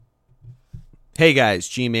Hey guys,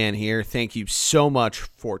 G-Man here. Thank you so much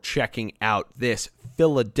for checking out this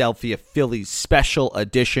Philadelphia Phillies special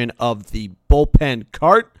edition of the Bullpen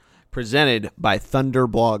Cart presented by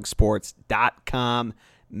ThunderblogSports.com.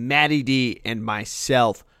 Matty D and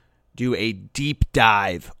myself do a deep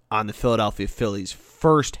dive on the Philadelphia Phillies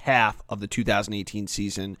first half of the 2018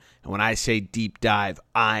 season. And when I say deep dive,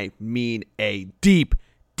 I mean a deep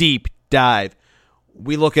dive.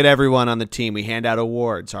 We look at everyone on the team. We hand out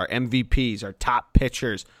awards, our MVPs, our top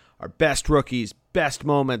pitchers, our best rookies, best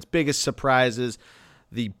moments, biggest surprises,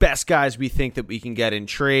 the best guys we think that we can get in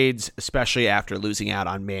trades, especially after losing out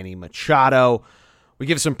on Manny Machado. We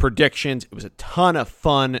give some predictions. It was a ton of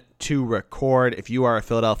fun to record. If you are a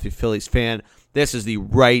Philadelphia Phillies fan, this is the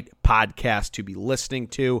right podcast to be listening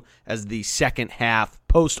to, as the second half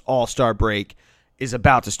post-All-Star break is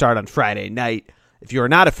about to start on Friday night. If you are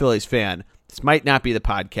not a Phillies fan, this might not be the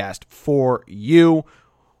podcast for you.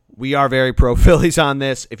 We are very pro-Phillies on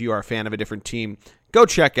this. If you are a fan of a different team, go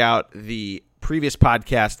check out the previous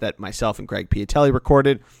podcast that myself and Greg Piatelli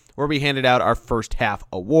recorded, where we handed out our first half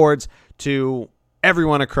awards to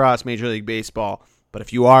everyone across Major League Baseball. But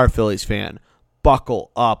if you are a Phillies fan,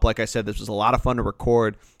 buckle up. Like I said, this was a lot of fun to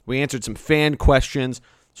record. We answered some fan questions.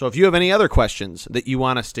 So if you have any other questions that you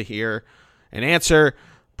want us to hear and answer,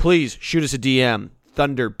 please shoot us a DM.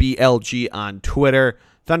 ThunderBLG on Twitter,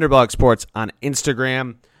 Thunderblog Sports on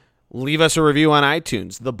Instagram. Leave us a review on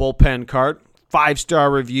iTunes, The Bullpen Cart, 5-star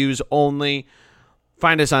reviews only.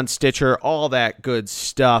 Find us on Stitcher, all that good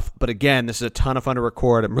stuff. But again, this is a ton of fun to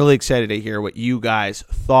record. I'm really excited to hear what you guys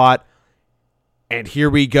thought. And here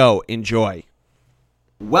we go. Enjoy.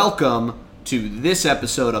 Welcome to this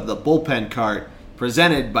episode of The Bullpen Cart,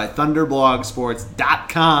 presented by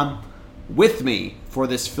ThunderblogSports.com. With me for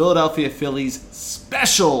this Philadelphia Phillies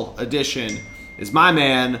special edition is my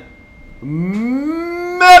man,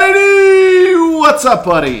 Matty D. What's up,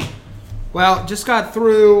 buddy? Well, just got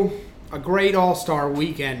through a great All-Star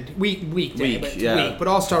weekend. But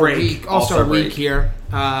All-Star week. All-Star week here.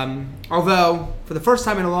 Although, for the first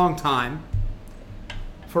time in a long time,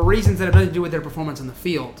 for reasons that have nothing to do with their performance on the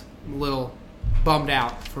field, I'm a little bummed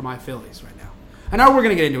out for my Phillies right now. I know we're going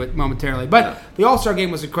to get into it momentarily, but the All-Star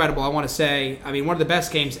game was incredible. I want to say, one of the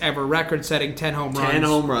best games ever, record-setting 10 home runs. 10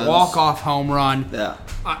 home runs. Walk-off home run. Yeah.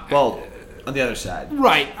 Well, on the other side.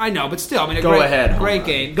 Right, I know, but still, great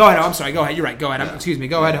game. Go ahead, I'm sorry, go ahead, you're right, go ahead. Yeah. Excuse me,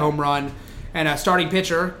 go ahead, home run. And starting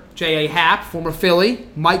pitcher, J.A. Happ, former Philly,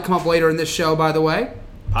 might come up later in this show, by the way.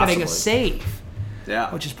 Possibly. Getting a save.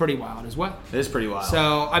 Yeah. Which is pretty wild as well. It is pretty wild.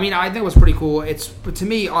 So, I think it was pretty cool. But to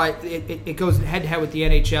me, it goes head-to-head with the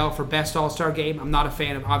NHL for best All-Star game. I'm not a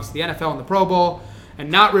fan of, obviously, the NFL and the Pro Bowl,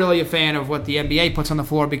 and not really a fan of what the NBA puts on the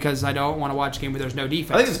floor because I don't want to watch a game where there's no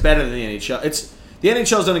defense. I think it's better than the NHL. The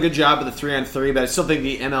NHL's done a good job with the 3-on-3, but I still think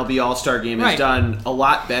the MLB All-Star game has done a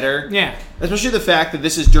lot better. Yeah. Especially the fact that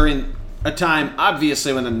this is during a time,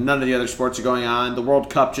 obviously, when none of the other sports are going on. The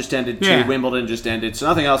World Cup just ended, too. Wimbledon just ended, so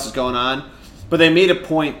nothing else is going on. But they made a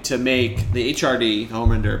point to make the HRD,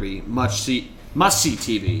 Home Run Derby, must-see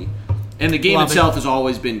TV. And the game itself has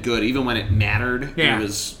always been good, even when it mattered. Yeah. It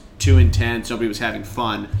was too intense, nobody was having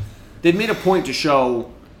fun. They've made a point to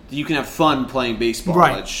show that you can have fun playing baseball.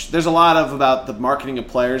 Right. Which there's a lot about the marketing of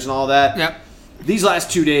players and all that. Yep. These last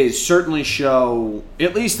 2 days certainly show,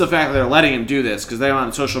 at least the fact that they're letting him do this, because they're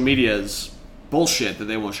on social media is bullshit that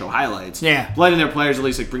they won't show highlights. Yeah. Letting their players at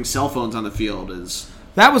least bring cell phones on the field is...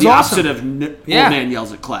 That was the awesome. opposite of old man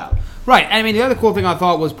yells at cloud. Right. The other cool thing I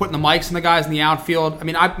thought was putting the mics on the guys in the outfield.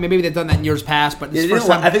 Maybe they've done that in years past, but this first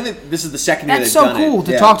time. I think that this is the second year they've done it. That's so cool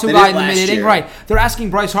to talk to a guy in the mid-inning. Right. They're asking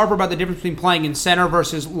Bryce Harper about the difference between playing in center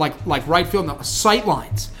versus like right field and the sight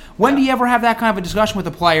lines. When do you ever have that kind of a discussion with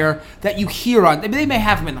a player that you hear on? They may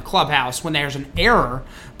have him in the clubhouse when there's an error,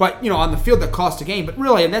 but on the field that costs a game. But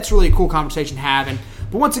really, and that's really a cool conversation to have.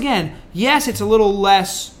 But once again, yes, it's a little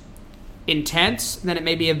less intense than it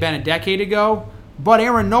maybe have been a decade ago, but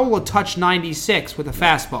Aaron Nola touched 96 with a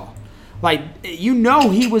fastball.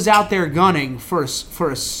 He was out there gunning for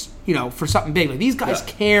something big. These guys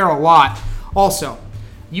care a lot. Also,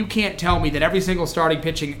 you can't tell me that every single starting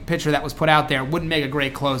pitcher that was put out there wouldn't make a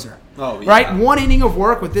great closer. Oh, yeah. Right? One inning of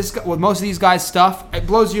work with most of these guys' stuff, it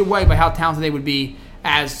blows you away by how talented they would be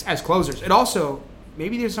as closers. It also,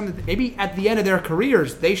 maybe there's something. Maybe at the end of their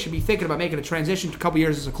careers, they should be thinking about making a transition to a couple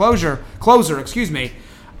years as a closer.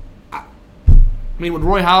 Would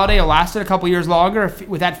Roy Halladay have lasted a couple years longer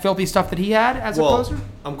with that filthy stuff that he had as a closer?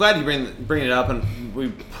 I'm glad you bring it up, and we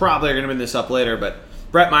probably are going to bring this up later, but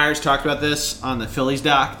Brett Myers talked about this on the Phillies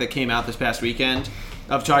doc that came out this past weekend,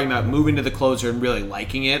 of talking about moving to the closer and really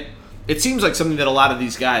liking it. It seems like something that a lot of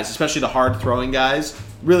these guys, especially the hard-throwing guys,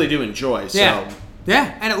 really do enjoy. So.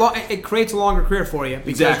 Yeah, and it creates a longer career for you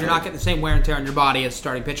because you're not getting the same wear and tear on your body as a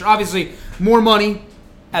starting pitcher. Obviously, more money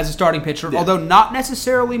as a starting pitcher, although not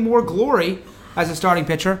necessarily more glory as a starting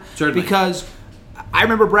pitcher. Certainly. Because I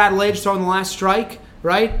remember Brad Lidge throwing the last strike,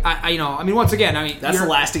 right? Once again, that's the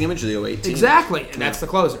lasting image of the 08 team. Exactly, and that's the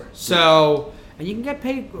closer. So, and you can get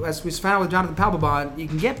paid, as we found out with Jonathan Papelbon, you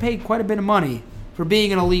can get paid quite a bit of money for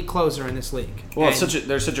being an elite closer in this league. Well,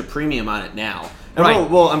 there's such a premium on it now. And right.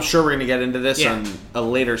 Well, I'm sure we're going to get into this on a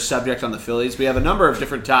later subject on the Phillies. We have a number of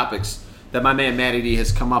different topics that my man Matty D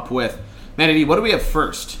has come up with. Matty D, what do we have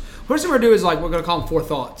first? First thing we're going to do is we're going to call them 4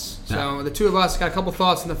 thoughts. So the two of us got a couple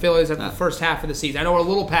thoughts on the Phillies at the first half of the season. I know we're a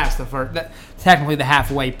little past technically the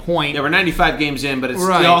halfway point. Yeah, we're 95 games in, but it's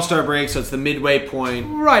the All-Star break, so it's the midway point.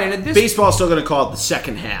 Right, and baseball's still going to call it the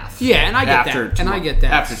second half. Yeah, and I get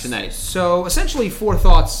that. After tonight. So essentially 4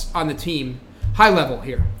 thoughts on the team, high level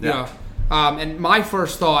here. Yeah. And my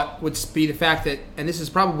first thought would be the fact that, and this is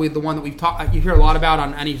probably the one that you hear a lot about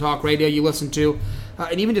on any talk radio you listen to,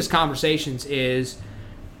 and even just conversations, is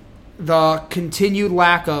the continued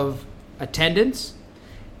lack of attendance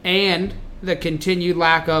and the continued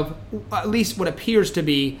lack of at least what appears to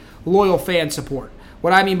be loyal fan support.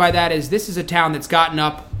 What I mean by that is this is a town that's gotten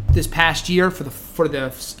up this past year for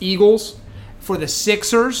the Eagles, for the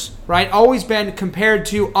Sixers, right? Always been compared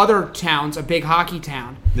to other towns, a big hockey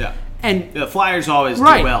town. Yeah. And the Flyers always do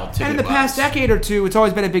well, ticket-wise. And in the past decade or two, it's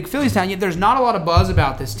always been a big Phillies town. Yet there's not a lot of buzz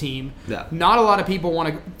about this team. Yeah. Not a lot of people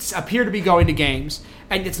appear to be going to games.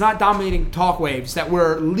 And it's not dominating talk waves that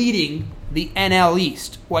we're leading the NL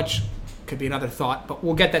East, which could be another thought, but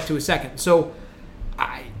we'll get that to a second. So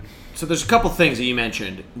there's a couple things that you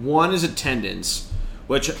mentioned. One is attendance,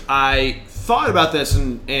 which I thought about this,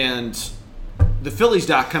 and the Phillies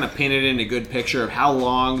doc kind of painted in a good picture of how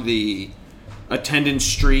long the attendance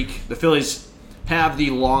streak. The Phillies have the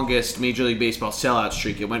longest Major League Baseball sellout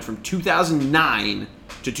streak. It went from 2009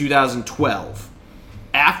 to 2012.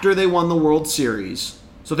 After they won the World Series.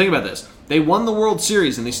 So think about this. They won the World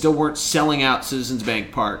Series and they still weren't selling out Citizens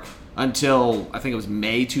Bank Park until, I think it was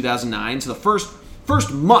May 2009. So the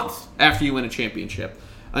first month after you win a championship.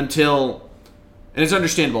 Until, and it's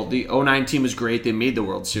understandable, the 09 team was great. They made the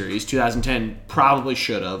World Series. 2010 probably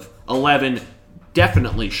should have. 11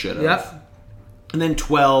 definitely should have. Yep. And then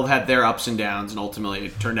 12 had their ups and downs, and ultimately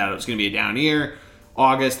it turned out it was going to be a down year.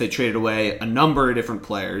 August, they traded away a number of different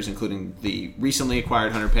players, including the recently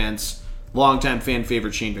acquired Hunter Pence, longtime fan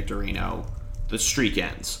favorite Shane Victorino. The streak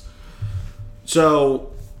ends.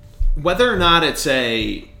 So whether or not it's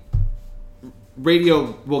a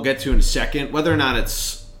radio we'll get to in a second, whether or not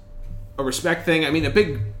it's a respect thing, I mean, a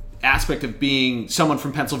big aspect of being someone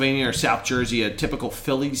from Pennsylvania or South Jersey, a typical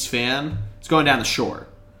Phillies fan, is going down the shore.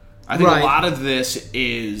 I think a lot of this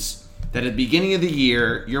is that at the beginning of the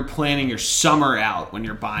year, you're planning your summer out when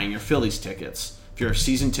you're buying your Phillies tickets. If you're a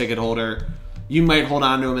season ticket holder, you might hold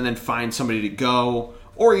on to them and then find somebody to go,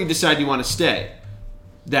 or you decide you want to stay.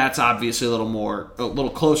 That's obviously a little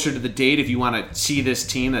closer to the date if you want to see this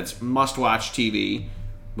team that's must-watch TV,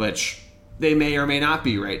 which they may or may not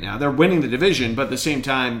be right now. They're winning the division, but at the same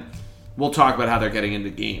time, we'll talk about how they're getting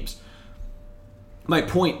into games. My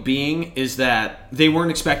point being is that they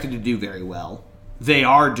weren't expected to do very well. They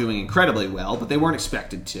are doing incredibly well, but they weren't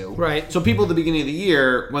expected to. Right. So people at the beginning of the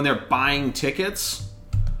year, when they're buying tickets,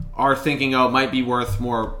 are thinking, it might be worth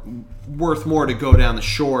more to go down the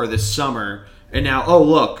shore this summer. And now,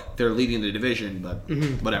 look, they're leading the division, but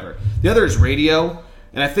whatever. The other is radio,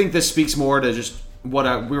 and I think this speaks more to just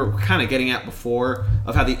what we were kind of getting at before,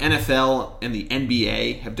 of how the NFL and the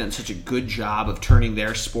NBA have done such a good job of turning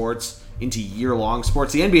their sports into year-long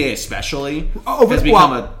sports. The NBA especially has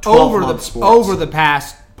become a 12-month sport. Over the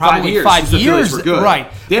past probably 5 years. Were good.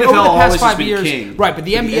 Right. The NFL always has been king. Right, but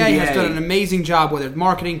the NBA has done an amazing job with it.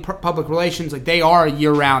 Marketing, public relations, they are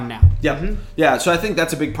year-round now. Yeah. Mm-hmm. Yeah, so I think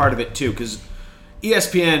that's a big part of it, too, because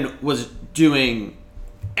ESPN was doing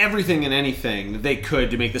everything and anything that they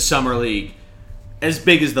could to make the Summer League as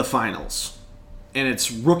big as the finals. And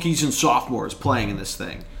it's rookies and sophomores playing in this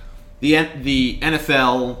thing. The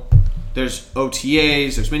NFL, there's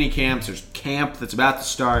OTAs, there's mini camps, there's camp that's about to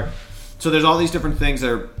start. So there's all these different things.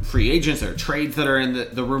 There are free agents, there are trades that are in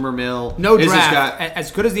the rumor mill. No draft,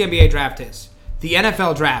 as good as the NBA draft is. The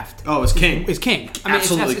NFL draft is king. Is king. I mean,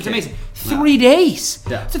 absolutely it's amazing. 3 days.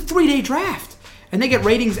 Yeah. It's a 3-day draft. And they get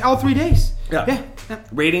ratings all 3 days. Yeah.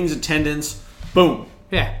 Ratings, attendance, boom.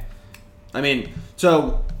 Yeah. I mean,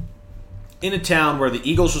 so in a town where the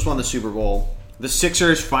Eagles just won the Super Bowl, the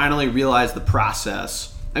Sixers finally realized the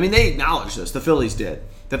process. I mean, they acknowledged this. The Phillies did.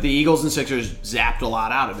 That the Eagles and Sixers zapped a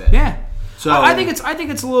lot out of it. Yeah. So I think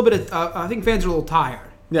it's a little bit of, I think fans are a little tired.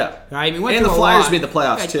 Right? I mean, and the Flyers made the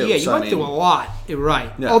playoffs too. Yeah, you went through a lot.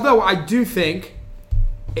 Right. Yeah. Although I do think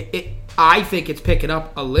I think it's picking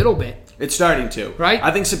up a little bit. It's starting to. Right?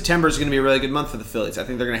 I think September is going to be a really good month for the Phillies. I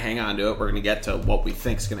think they're going to hang on to it. We're going to get to what we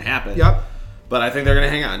think is going to happen. Yep. But I think they're going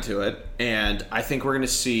to hang on to it. And I think we're going to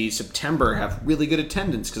see September have really good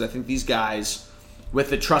attendance because I think these guys, with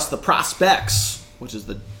the trust the prospects, which is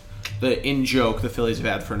the in-joke the Phillies have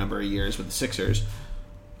had for a number of years with the Sixers,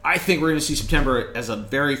 I think we're going to see September as a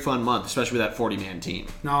very fun month, especially with that 40-man team.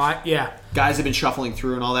 Yeah. Guys have been shuffling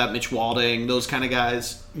through and all that. Mitch Walding, those kind of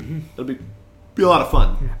guys. Mm-hmm. It'll be a lot of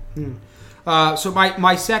fun. Yeah. Mm. So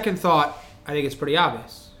my second thought, I think it's pretty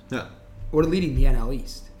obvious. Yeah. We're leading the NL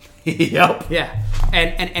East. Yep. Yeah.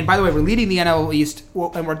 And by the way, we're leading the NL East,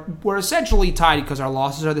 and we're essentially tied because our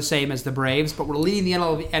losses are the same as the Braves, but we're leading the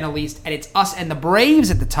NL East, and it's us and the Braves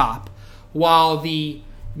at the top, while the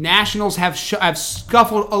Nationals have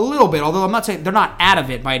scuffled a little bit, although I'm not saying they're not out of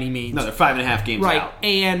it by any means. No, they're 5.5 games right. out.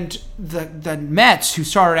 And the Mets, who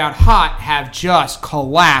started out hot, have just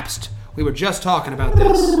collapsed. We were just talking about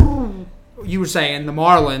this. You were saying the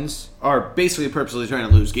Marlins are basically purposely trying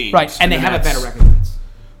to lose games. Right, and they have a better record than us.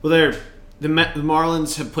 Well, the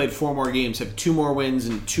Marlins have played 4 more games, have 2 more wins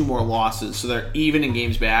and 2 more losses, so they're even in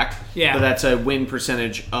games back. Yeah. But that's a win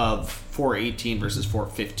percentage of .418 versus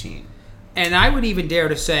 .415. And I would even dare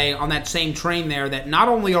to say on that same train there that not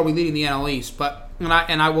only are we leading the NL East, but and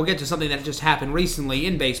I will get to something that just happened recently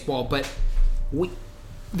in baseball, but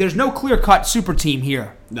there's no clear-cut super team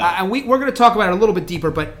here. No. And we're going to talk about it a little bit deeper,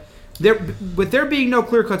 but with there being no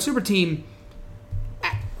clear-cut super team,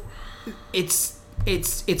 it's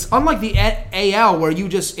unlike the AL where you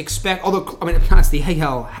just expect. Although I mean, to be honest, the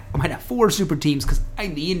AL might have 4 super teams because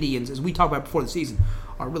the Indians, as we talked about before the season,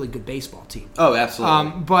 are a really good baseball team. Oh,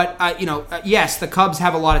 absolutely. But yes, the Cubs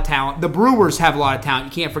have a lot of talent. The Brewers have a lot of talent.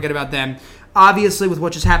 You can't forget about them. Obviously, with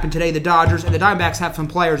what just happened today, the Dodgers and the Diamondbacks have some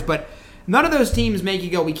players, but none of those teams make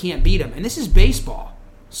you go, we can't beat them. And this is baseball,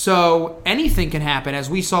 so anything can happen, as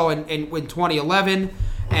we saw in 2011.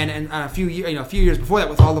 And a few years before that,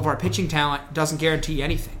 with all of our pitching talent, doesn't guarantee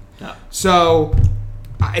anything. No. So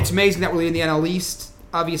it's amazing that we're in the NL East.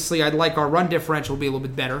 Obviously, I'd like our run differential to be a little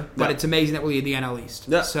bit better, but it's amazing that we're in the NL East.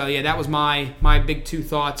 Yeah. So that was my big 2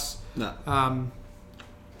 thoughts. No.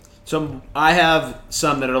 So I have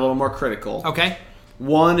some that are a little more critical. Okay.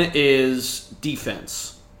 One is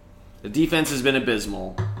defense. The defense has been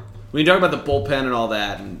abysmal. We can talk about the bullpen and all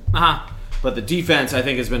that, but the defense I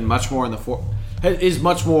think has been much more is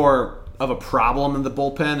much more of a problem in the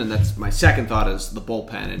bullpen, and that's my second thought is the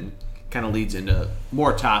bullpen, and kind of leads into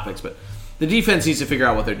more topics. But the defense needs to figure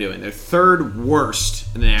out what they're doing. They're 3rd worst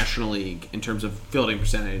in the National League in terms of fielding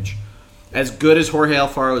percentage. As good as Jorge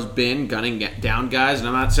Alfaro has been gunning down guys, and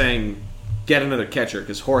I'm not saying get another catcher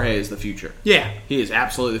because Jorge is the future. Yeah. He is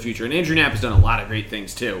absolutely the future. And Andrew Knapp has done a lot of great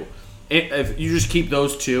things too. If you just keep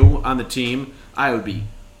those 2 on the team, I would be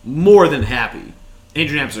more than happy.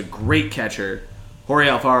 Andrew Knapp is a great catcher. Jorge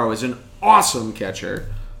Alfaro is an awesome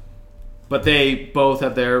catcher. But they both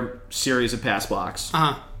have their series of pass blocks.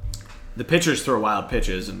 The pitchers throw wild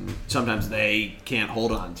pitches, and sometimes they can't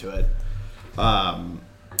hold on to it.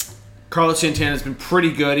 Carlos Santana has been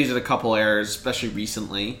pretty good. He's had a couple errors, especially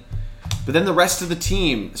recently. But then the rest of the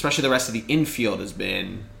team, especially the rest of the infield, has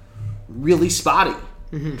been really spotty.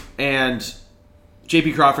 Mm-hmm. And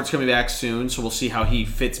J.P. Crawford's coming back soon, so we'll see how he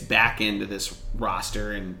fits back into this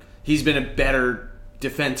roster. And he's been a better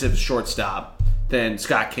defensive shortstop than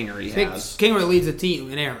Scott Kingery has. Kingery leads the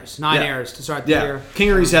team in errors. 9 errors to start the year.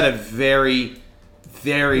 Kingery's had a very,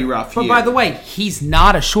 very rough year. But by the way, he's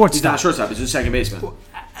not a shortstop. He's not a shortstop. He's a second baseman.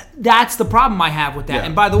 That's the problem I have with that. Yeah.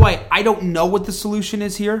 And by the way, I don't know what the solution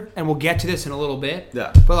is here, and we'll get to this in a little bit.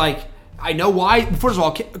 Yeah. But I know why. First of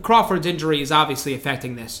all, Crawford's injury is obviously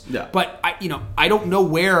affecting this. Yeah. But I don't know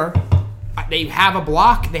where they have a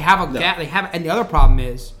block. They have a gap. They have, and the other problem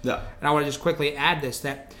is, and I want to just quickly add this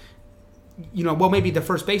that. Maybe the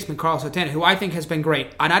first baseman, Carlos Santana, who I think has been great.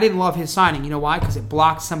 And I didn't love his signing. You know why? Because it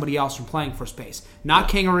blocked somebody else from playing first base. Not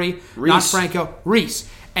Kingery, not Franco, Reese.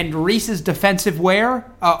 And Reese's defensive WAR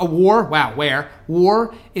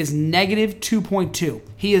is negative 2.2.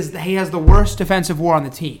 He has the worst defensive WAR on the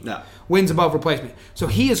team. No. Wins above replacement. So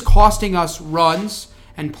he is costing us runs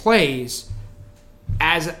and plays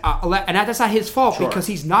and that's not his fault because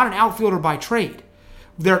he's not an outfielder by trade.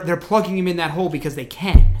 They're plugging him in that hole because they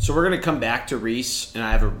can. So we're going to come back to Reese, and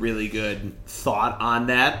I have a really good thought on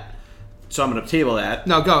that. So I'm going to table that.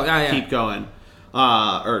 No, go. Keep going.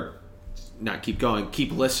 Or not keep going.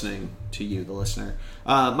 Keep listening to you, the listener.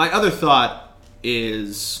 My other thought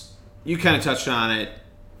is, you kind of touched on it,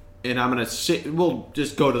 and I'm going to we'll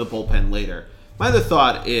just go to the bullpen later. My other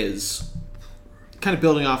thought is kind of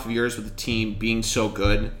building off of yours with the team being so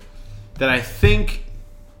good that I think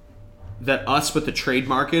that us with the trade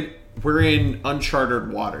market, we're in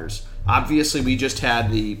uncharted waters. Obviously, we just had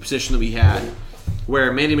the position that we had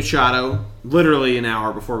where Manny Machado, literally an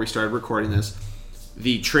hour before we started recording this,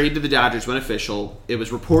 the trade to the Dodgers went official. It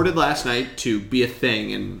was reported last night to be a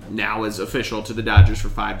thing and now is official to the Dodgers for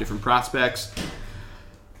 5 different prospects.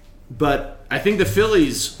 But I think the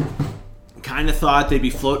Phillies kind of thought they'd be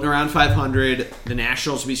floating around 500. The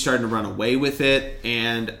Nationals would be starting to run away with it.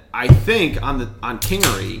 And I think on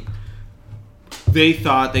Kingery, they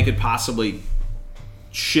thought they could possibly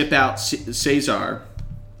ship out Cesar,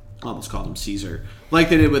 almost called him Caesar, like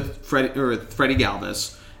they did with Freddie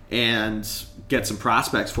Galvis, and get some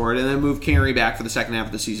prospects for it, and then move Kingery back for the second half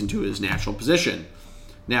of the season to his natural position.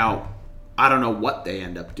 Now, I don't know what they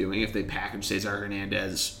end up doing, if they package Cesar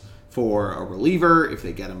Hernandez for a reliever, if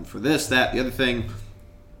they get him for this, that, the other thing.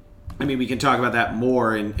 I mean, we can talk about that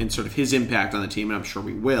more in sort of his impact on the team, and I'm sure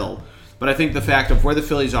we will. But I think the fact of where the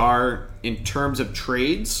Phillies are in terms of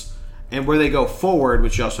trades and where they go forward,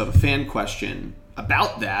 which you also have a fan question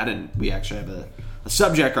about that, and we actually have a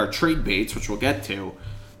subject, our trade baits, which we'll get to.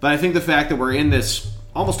 But I think the fact that we're in this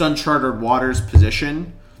almost uncharted waters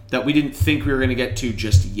position that we didn't think we were going to get to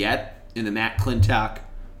just yet in the Matt Klintak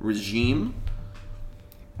regime,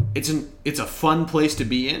 it's a fun place to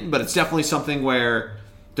be in, but it's definitely something where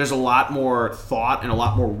there's a lot more thought and a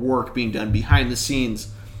lot more work being done behind the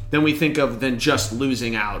scenes than we think of than just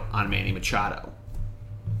losing out on Manny Machado.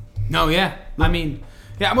 No, yeah. I mean,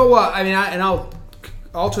 yeah, well, and I'll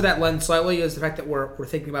alter that lens slightly is the fact that we're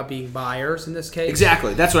thinking about being buyers in this case.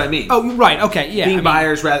 Exactly. That's what I mean. Oh, right. Okay. Yeah. Being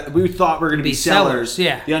buyers, rather, we thought we were going to be sellers.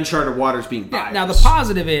 Yeah. The uncharted waters being buyers. Yeah. Now, the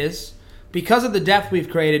positive is, because of the depth we've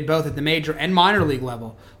created both at the major and minor league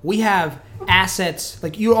level, we have assets.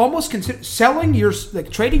 Like, you almost consider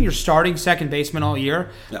trading your starting second baseman all year.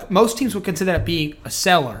 Yeah. Most teams would consider that being a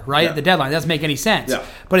seller, right? At the deadline. It doesn't make any sense. Yeah.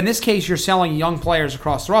 But in this case, you're selling young players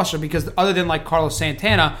across the roster because other than like Carlos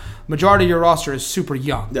Santana, majority of your roster is super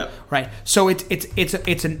young. Yeah. Right. So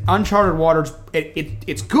it's an uncharted waters.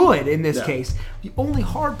 It's good in this case. The only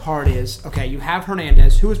hard part is, okay, you have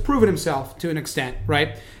Hernandez, who has proven himself to an extent,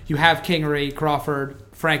 right? You have Kingery, Crawford,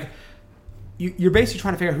 Frank. You're basically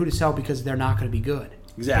trying to figure out who to sell because they're not going to be good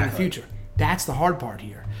in the future. That's the hard part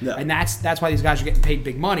here. Yeah. And that's why these guys are getting paid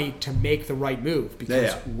big money to make the right move,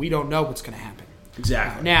 because we don't know what's going to happen.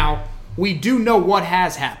 Exactly. Now, we do know what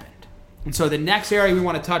has happened. And so the next area we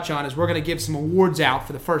want to touch on is we're going to give some awards out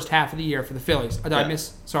for the first half of the year for the Phillies. Did I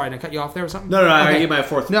miss? Sorry, did I cut you off there or something? No, I gave my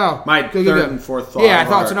fourth. No, my third and fourth thought. Yeah, I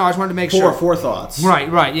thought so. No, I just wanted to make sure. Four thoughts.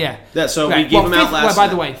 Right, yeah. So we gave them out last. By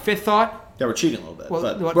the way, fifth thought. Yeah, we're cheating a little bit.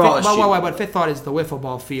 But fifth thought is the wiffle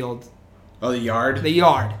ball field. Oh, the yard. The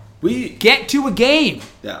yard. We get to a game.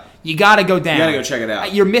 Yeah. You got to go down. You got to go check it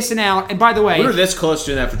out. You're missing out. And by the way, we were this close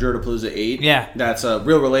to doing that for Geordie 8. Yeah. That's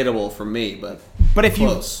real relatable for me, but if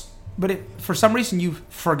close. But if for some reason you've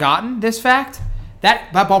forgotten this fact,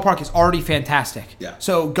 that ballpark is already fantastic. Yeah.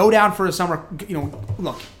 So go down for a summer.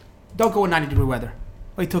 Look, don't go in 90-degree weather.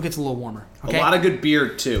 Wait till it gets a little warmer. Okay? A lot of good beer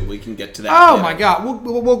too. We can get to that. Oh my God,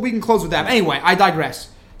 we can close with that. Anyway, I digress.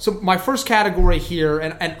 So my first category here,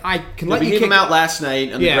 and I can let you. We gave them out last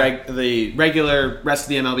night on the regular rest of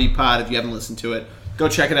the MLB pod. If you haven't listened to it, go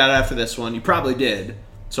check it out after this one. You probably did.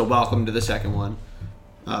 So welcome to the second one.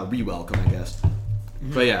 Re-welcome, I guess.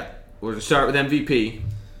 Mm-hmm. But yeah, we're gonna start with MVP.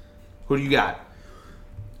 Who do you got?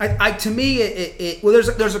 To me,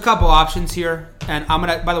 there's a couple options here, and I'm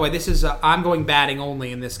gonna. By the way, this is I'm going batting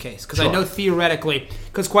only in this case because I know theoretically,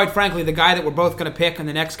 because quite frankly, the guy that we're both going to pick in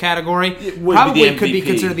the next category probably could be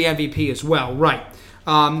considered the MVP as well, right?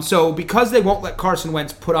 So because they won't let Carson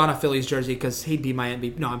Wentz put on a Phillies jersey because he'd be my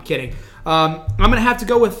MVP. No, I'm kidding. I'm going to have to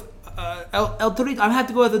go with El Torito. I'm going to have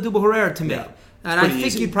to go with Odubel Herrera to me, and I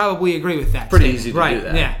think you'd probably agree with that. Pretty easy to do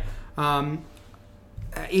that, yeah.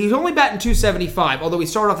 He's only batting .275, although he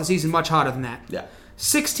started off the season much hotter than that. Yeah.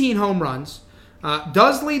 16 home runs.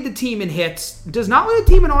 Does lead the team in hits. Does not lead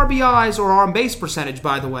the team in RBIs or on base percentage,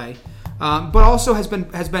 by the way. But also has been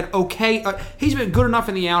okay. He's been good enough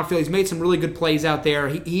in the outfield. He's made some really good plays out there.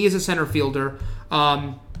 He is a center fielder.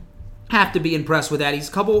 Have to be impressed with that. He's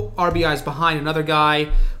a couple RBIs behind another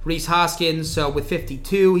guy, Rhys Hoskins. So with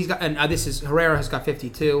 52, he's got. And Herrera has got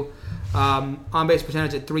 52. On base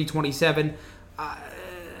percentage at .327.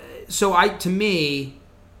 To me,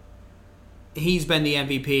 he's been the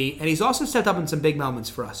MVP, and he's also stepped up in some big moments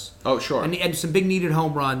for us. Oh, sure. And some big needed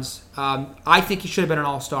home runs. I think he should have been an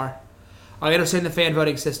all-star. I understand the fan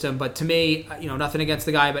voting system, but to me, nothing against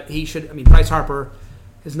the guy, but he should. I mean, Bryce Harper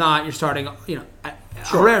is not. You're starting.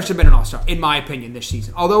 Herrera should have been an all-star, in my opinion, this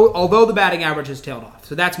season. Although the batting average has tailed off.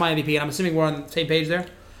 So that's my MVP, and I'm assuming we're on the same page there?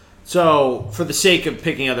 So, for the sake of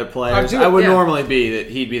picking other players, I would normally be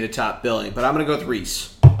that he'd be the top billing, but I'm going to go with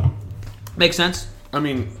Reese. Makes sense. I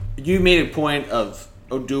mean, you made a point of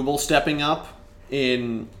Odubel stepping up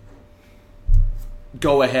in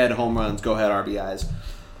go-ahead home runs, go-ahead RBIs.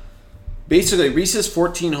 Basically, Reese has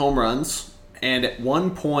 14 home runs, and at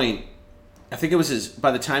one point, I think it was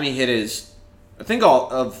by the time he hit his, I think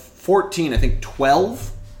of 14, I think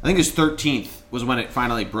 12, I think his 13th was when it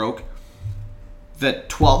finally broke, that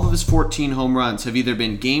 12 of his 14 home runs have either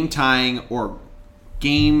been game-tying or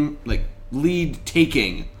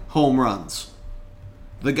lead-taking home runs.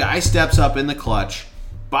 The guy steps up in the clutch.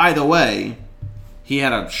 By the way, he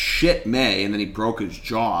had a shit May, and then he broke his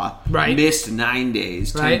jaw. Right. Missed 9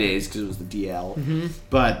 days, 10 days, because it was the DL. Mm-hmm.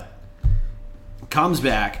 But comes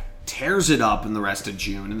back, tears it up in the rest of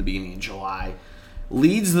June and the beginning of July.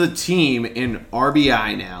 Leads the team in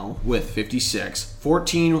RBI now with 56,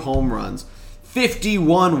 14 home runs,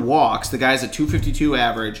 51 walks. The guy's a 252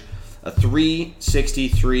 average, a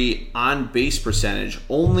 363 on-base percentage,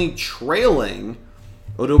 only trailing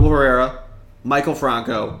Odubel Herrera, Michael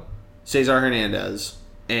Franco, Cesar Hernandez,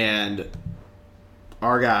 and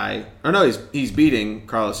our guy. Or no, he's beating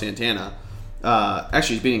Carlos Santana.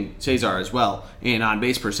 Actually, he's beating Cesar as well in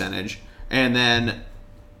on-base percentage. And then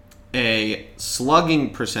a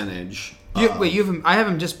slugging percentage. I have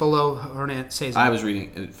him just below Hernandez. Cesar. I was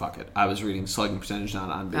reading. Fuck it. I was reading slugging percentage, not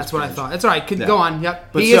on-base. That's what I thought. That's all right. Go on.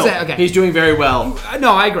 Yep. But okay. He's doing very well.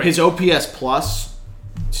 No, I agree. His OPS plus.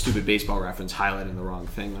 Stupid baseball reference, highlighting the wrong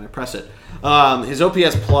thing when I press it. His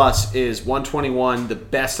OPS plus is 121, the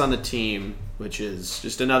best on the team, which is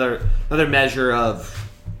just another measure of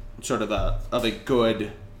sort of a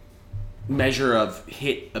good measure of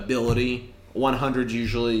hit ability. 100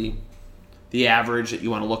 usually the average that you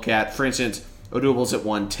want to look at. For instance, Odubel's at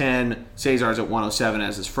 110, Cesar's at 107,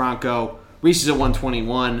 as is Franco. Reese is at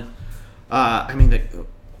 121.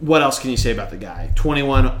 What else can you say about the guy?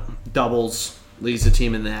 21 doubles, leads the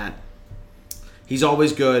team in that. He's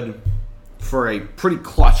always good for a pretty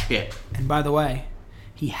clutch hit. And by the way,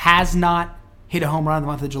 he has not hit a home run in the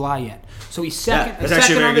month of July yet. So he's second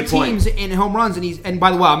on the teams in home runs, and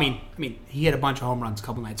by the way, I mean he hit a bunch of home runs a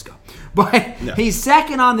couple nights ago, but he's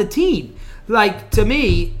second on the team. Like, to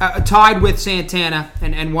me, tied with Santana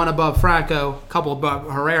and one above Franco, a couple above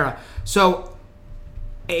Herrera. So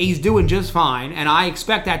he's doing just fine, and I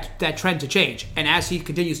expect that trend to change. And as he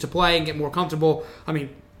continues to play and get more comfortable,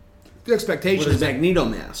 the expectation with his Magneto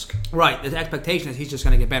mask. Right. The expectation is he's just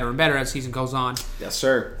going to get better and better as the season goes on. Yes,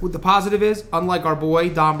 sir. What the positive is, unlike our boy,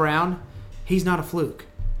 Don Brown, he's not a fluke.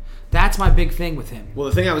 That's my big thing with him. Well,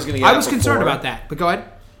 the thing I was going to get I was concerned about that, but go ahead.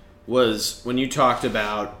 Was when you talked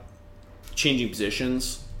about changing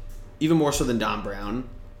positions, even more so than Don Brown,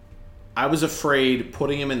 I was afraid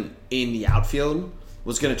putting him in the outfield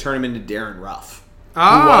was going to turn him into Darren Ruff, who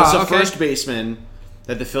was a first baseman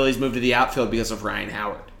that the Phillies moved to the outfield because of Ryan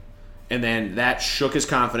Howard. And then that shook his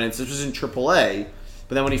confidence. This was in AAA.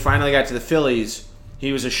 But then when he finally got to the Phillies,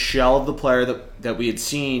 he was a shell of the player that we had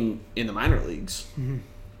seen in the minor leagues. Mm-hmm.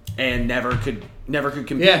 And never could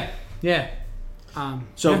compete. Yeah.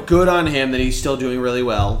 Good on him that he's still doing really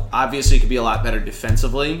well. Obviously, he could be a lot better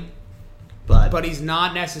defensively. But he's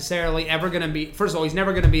not necessarily ever going to be... First of all, he's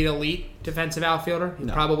never going to be an elite defensive outfielder. He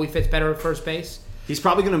probably fits better at first base. He's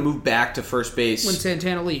probably going to move back to first base when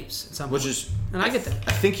Santana leaves at some point. And I get that.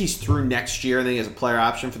 I think he's through next year, and then he has a player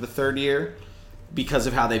option for the third year because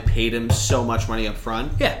of how they paid him so much money up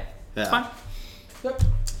front. Yeah. That's fine. Yep.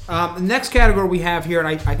 The next category we have here, and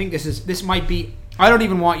I think this might be... I don't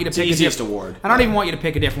even want you to pick the easiest award. I don't even want you to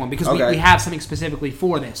pick a different one because we have something specifically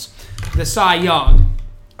for this. The Cy Young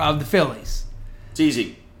of the Phillies. It's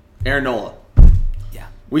easy. Aaron Nola. Yeah.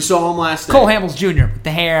 We saw him last night. Cole Hamels Jr. with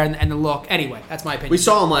the hair and the look. Anyway, that's my opinion. We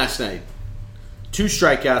saw him last night. 2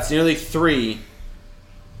 strikeouts, nearly 3.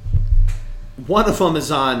 One of them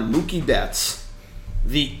is on Mookie Betts,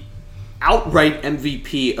 the outright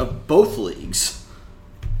MVP of both leagues.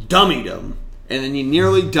 Dummied him. And then you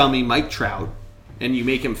nearly dummy Mike Trout, and you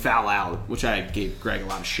make him foul out, which I gave Greg a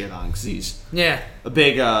lot of shit on because he's a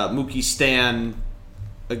big Mookie stan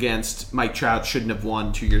against Mike Trout. Shouldn't have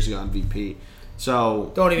won 2 years ago on VP.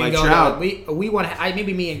 So don't even Mike go Trout, there. We want to.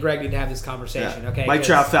 Maybe me and Greg need to have this conversation. Okay. Mike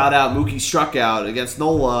Trout fouled out. Mookie struck out against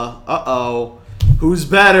Nola. Who's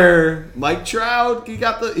better? Mike Trout. He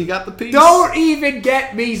got the piece. Don't even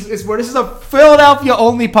get me. This is a Philadelphia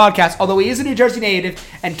only podcast. Although he is a New Jersey native,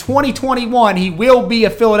 and 2021 he will be a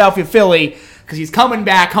Philadelphia Philly because he's coming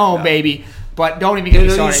back home, baby. But don't even get me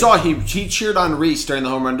started. You saw he cheered on Reese during the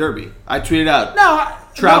home run derby. I tweeted out.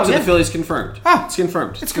 Trout to the Phillies confirmed. It's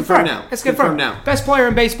confirmed. It's confirmed now. It's confirmed now. Best player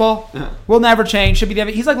in baseball. Will never change. Should be the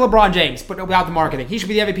MVP. He's like LeBron James, but without the marketing. He should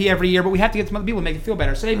be the MVP every year, but we have to get some other people to make it feel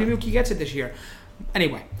better. So maybe Mookie gets it this year.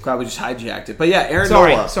 Anyway. Glad we just hijacked it. But yeah, Aaron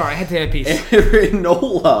Nola. Sorry, I had to have a piece. Aaron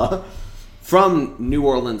Nola from New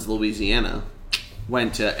Orleans, Louisiana,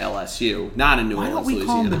 went to LSU. Not in New Orleans, Louisiana. Why don't we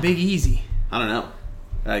call him the Big Easy? I don't know.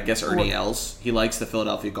 I guess Ernie Els. He likes the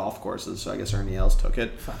Philadelphia golf courses, so I guess Ernie Els took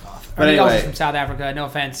it. Fuck off. But Ernie Els anyway, is from South Africa. No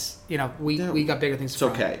offense. We got bigger things to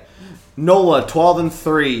It's okay. Nola,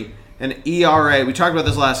 12-3, an ERA. We talked about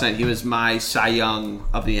this last night. He was my Cy Young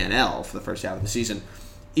of the NL for the first half of the season.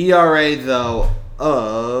 ERA, though,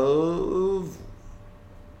 of...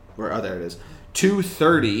 there it is.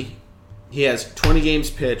 2.30. He has 20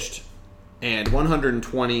 games pitched and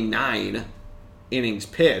 129 innings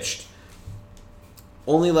pitched.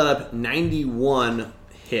 Only let up 91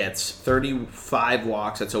 hits, 35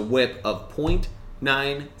 walks. That's a whip of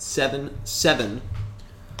 .977.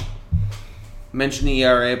 Mentioned the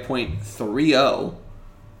ERA, .30.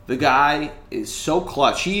 The guy is so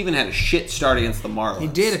clutch. He even had a shit start against the Marlins. He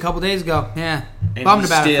did a couple days ago. Yeah. And Bummed he's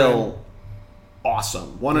about still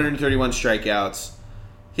awesome. 131 strikeouts.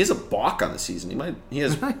 He has a balk on the season. He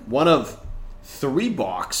has one of 3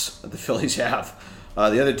 balks that the Phillies have.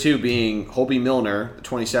 The other 2 being Hobie Milner, the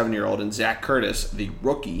 27-year-old, and Zach Curtis, the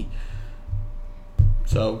rookie.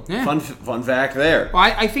 So, fun fact there. Well,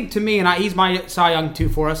 I think to me, and he's my Cy Young 2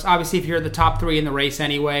 for us. Obviously, if you're the top 3 in the race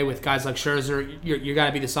anyway, with guys like Scherzer, you got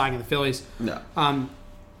to be the Cy Young of the Phillies. No.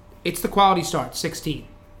 It's the quality start, 16.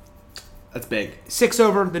 That's big. 6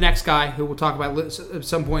 over the next guy, who we'll talk about at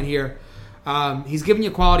some point here. He's giving you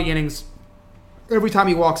quality innings every time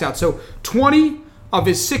he walks out. So, 16 of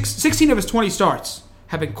his 20 starts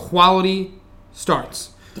have been quality starts.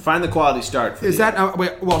 Define the quality start. For is that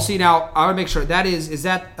see now? I would make sure that is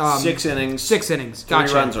that 6 innings. 6 innings. 3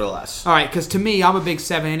 Gotcha. runs or less. All right, because to me, I'm a big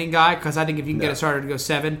 7-inning guy because I think if you can get it started to go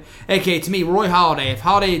 7. Okay, to me, Roy Halladay. If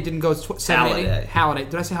Halladay didn't go 7 innings, Halladay.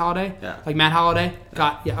 Did I say Halladay? Yeah. Like Matt Halladay.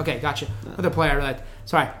 Okay, gotcha. Yeah. Other player.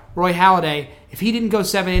 Sorry, Roy Halladay. If he didn't go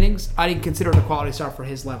 7 innings, I didn't consider it a quality start for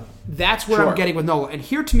his level. That's where I'm getting with Nola. And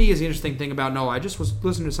here to me is the interesting thing about Nola. I just was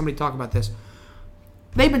listening to somebody talk about this.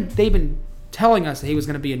 They've been telling us that he was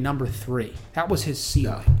going to be a number 3. That was his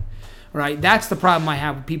ceiling. Right? That's the problem I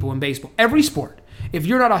have with people in baseball. Every sport. If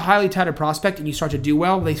you're not a highly touted prospect and you start to do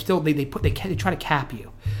well, they try to cap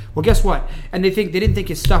you. Well, guess what? And they didn't think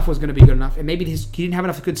his stuff was going to be good enough, and maybe he didn't have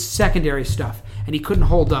enough good secondary stuff, and he couldn't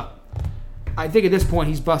hold up. I think at this point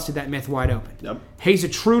he's busted that myth wide open. Yep. He's a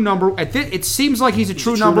true number. It seems like he's a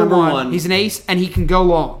true number one. He's an ace, and he can go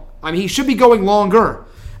long. I mean, he should be going longer.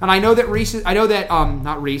 And I know that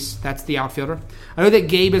not Reese, that's the outfielder. I know that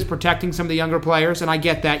Gabe is protecting some of the younger players, and I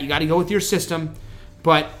get that. You got to go with your system.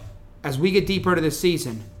 But as we get deeper into this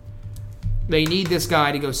season, they need this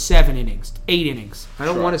guy to go 7 innings, 8 innings. I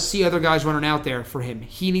don't want to see other guys running out there for him.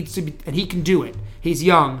 He needs to be, and he can do it. He's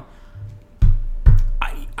young.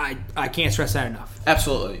 I can't stress that enough.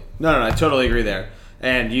 Absolutely. No, I totally agree there.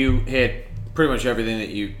 And you hit pretty much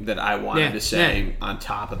everything that I wanted to say on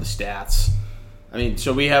top of the stats. I mean,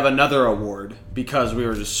 so we have another award because we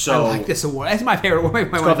were just so... I like this award. That's my favorite award.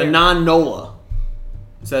 It's called the non-NOLA.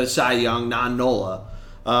 Instead of Cy Young, non-NOLA.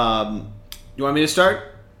 You want me to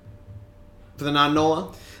start for the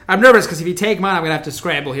non-NOLA? I'm nervous because if you take mine, I'm going to have to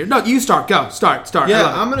scramble here. No, you start. Go. Start.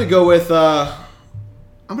 Yeah, I'm going to go with...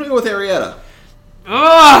 Arrieta.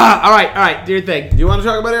 All right. Do your thing. Do you want to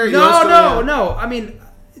talk about Arrieta? No. I mean,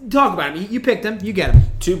 talk about him. You picked him. You get him.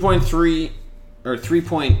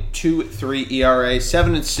 3.23 ERA,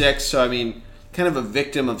 7-6. So I mean, kind of a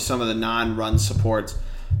victim of some of the non-run supports.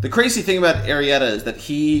 The crazy thing about Arrieta is that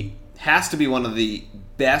he has to be one of the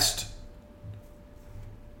best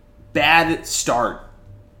bad start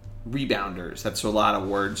rebounders. That's a lot of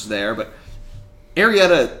words there, but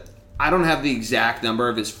Arrieta, I don't have the exact number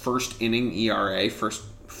of his first inning ERA,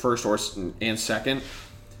 first and second.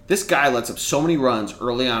 This guy lets up so many runs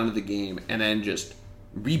early on in the game and then just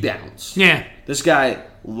rebounds. Yeah. This guy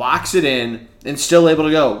locks it in and still able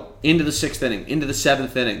to go into the 6th inning, into the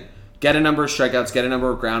 7th inning, get a number of strikeouts, get a number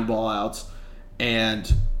of ground ball outs,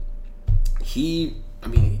 and the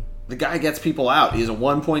guy gets people out. He has a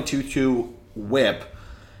 1.22 whip.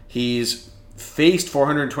 He's faced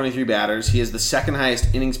 423 batters. He has the second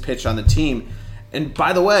highest innings pitched on the team. And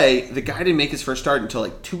by the way, the guy didn't make his first start until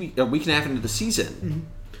like a week and a half into the season. Mm-hmm.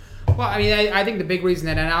 Well, I mean, I think the big reason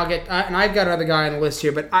that, and I've got another guy on the list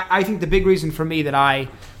here, but I think the big reason for me that I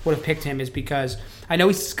would have picked him is because I know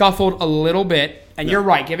he scuffled a little bit And you're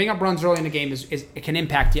right. Giving up runs early in the game it can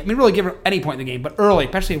impact you. I mean, really give it any point in the game, but early,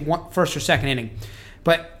 especially first or second inning.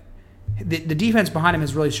 But the defense behind him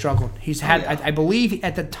has really struggled. He's had, I believe,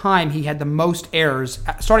 at the time he had the most errors.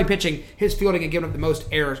 Starting pitching, his fielding had given up the most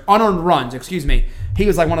errors, unearned runs. Excuse me. He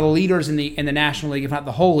was like one of the leaders in the National League, if not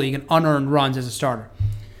the whole league, in unearned runs as a starter.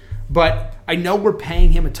 But I know we're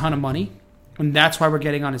paying him a ton of money, and that's why we're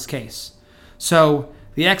getting on his case. So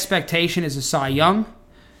the expectation is a Cy Young.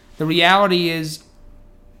 The reality is,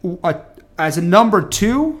 as a number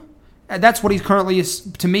 2. That's what he's currently,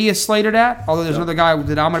 to me, is slated at. Although there's another guy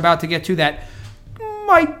that I'm about to get to that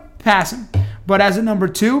might pass him. But as a number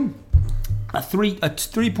 2, a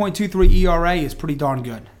 3.23 ERA is pretty darn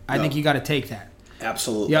good. I think you got to take that.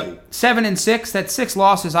 Absolutely. Yep. 7-6. That's 6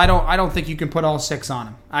 losses. I don't think you can put all 6 on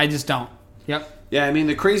him. I just don't. Yep. Yeah, I mean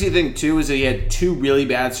the crazy thing too is that he had 2 really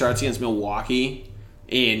bad starts against Milwaukee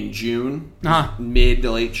in June, mid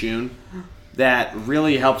to late June. That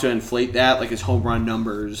really helped to inflate that, like his home run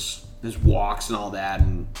numbers, his walks and all that,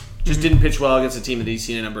 and just didn't pitch well against a team that he's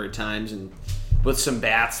seen a number of times, and with some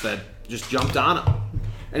bats that just jumped on him.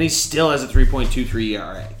 And he still has a 3.23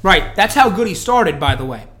 ERA. Right. That's how good he started, by the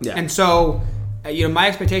way. Yeah. And so, my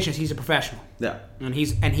expectation is he's a professional. Yeah. And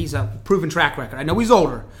he's a proven track record. I know he's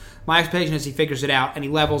older. My expectation is he figures it out and he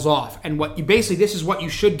levels off. And this is what you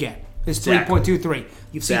should get, is 3.23.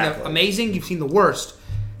 You've seen the amazing, you've seen the worst.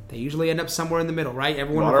 They usually end up somewhere in the middle, right?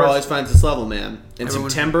 Water always finds its level, man. In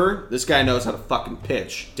September, this guy knows how to fucking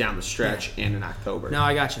pitch down the stretch, and in October. No,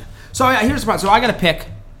 I got you. So here's the problem. So I got to pick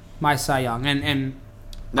my Cy Young, and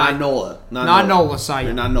non-Nola Cy Young.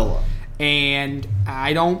 You're non-Nola. And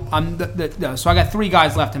I don't. So I got 3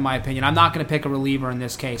 guys left in my opinion. I'm not going to pick a reliever in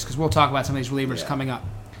this case because we'll talk about some of these relievers coming up.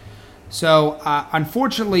 So,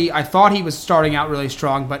 unfortunately, I thought he was starting out really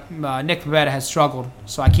strong, but Nick Pivetta has struggled,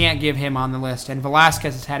 so I can't give him on the list. And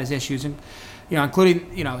Velasquez has had his issues, and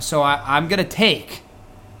including, so I'm going to take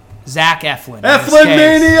Zach Eflin. Eflin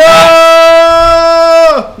Mania!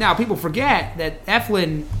 Now, people forget that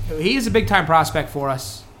Eflin, he is a big-time prospect for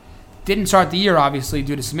us. Didn't start the year, obviously,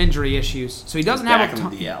 due to some injury issues. So he doesn't have a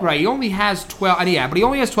ton. Right, he only has 12, but he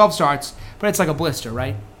only has 12 starts, but it's like a blister,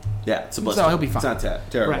 right? Yeah, it's a blister. So he'll be fine. It's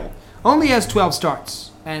not terrible. Right. Only has 12 starts,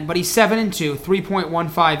 but he's 7-2,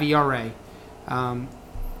 3.15 ERA.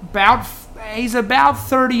 He's about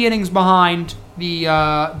 30 innings behind the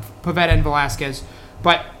Pivetta and Velasquez,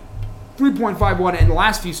 but 3.51 in the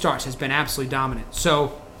last few starts has been absolutely dominant.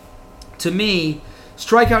 So, to me,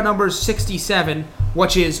 strikeout number is 67,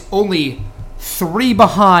 which is only 3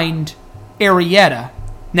 behind Arrieta.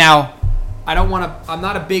 Now, I'm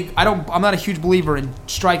not a huge believer in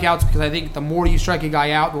strikeouts because I think the more you strike a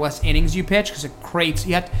guy out, the less innings you pitch because it creates.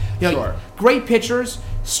 Great pitchers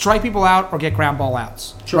strike people out or get ground ball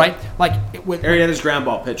outs. Sure. Right? Arrieta's ground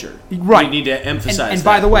ball pitcher. Right. You need to emphasize that. And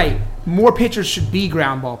by the way, more pitchers should be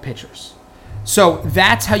ground ball pitchers. So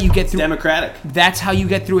that's how you get through. Democratic. That's how you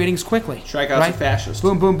get through innings quickly. Strikeouts are fascist.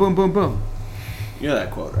 Boom, boom, boom, boom, boom. You know that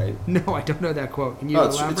quote, right? No, I don't know that quote. Can you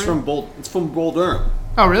elaborate? It's from Bull Durham.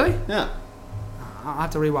 Oh, really? Yeah. I'll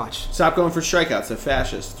have to rewatch. Stop going for strikeouts. They're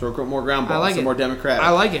fascist. Throw more ground balls. I like it. They're more democratic.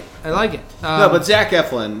 I like it. No, but Zach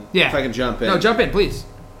Eflin, if I can jump in. No, jump in, please.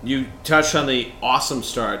 You touched on the awesome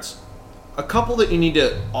starts. A couple that you need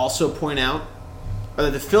to also point out are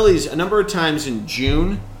that the Phillies, a number of times in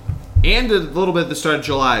June and a little bit at the start of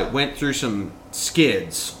July, went through some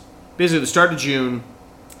skids. Basically, the start of June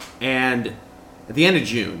and at the end of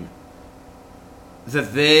June,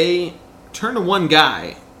 that they turned to one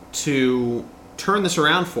guy to turn this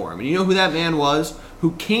around for him. And you know who that man was?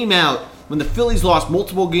 Who came out when the Phillies lost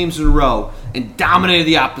multiple games in a row and dominated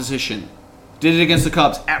the opposition. Did it against the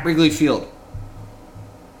Cubs at Wrigley Field.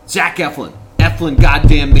 Zach Eflin. Eflin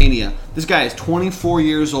goddamn mania. This guy is 24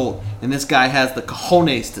 years old, and this guy has the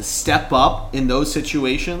cojones to step up in those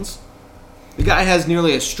situations. The guy has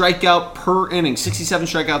nearly a strikeout per inning, 67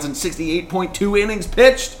 strikeouts and 68.2 innings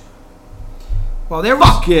pitched. Well, there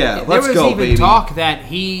was even talk that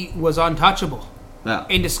he was untouchable. Yeah.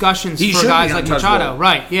 In discussions for guys like Machado.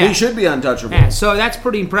 Right, yeah. He should be untouchable. Yeah, so that's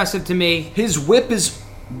pretty impressive to me. His whip is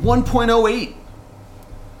 1.08.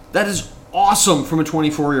 That is awesome from a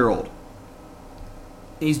 24-year-old.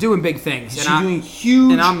 He's doing big things. He's doing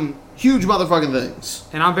huge motherfucking things.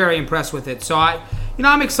 And I'm very impressed with it. So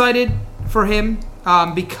I'm excited for him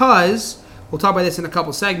because we'll talk about this in a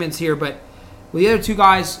couple segments here, but with the other 2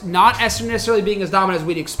 guys not necessarily being as dominant as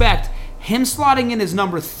we'd expect, him slotting in as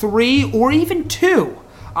number 3 or even 2,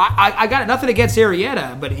 I got nothing against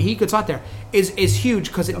Arrieta, but he could slot there, is huge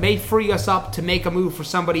because it may free us up to make a move for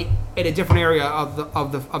somebody in a different area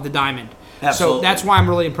of the diamond. Absolutely. So that's why I'm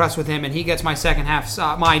really impressed with him, and he gets my second half,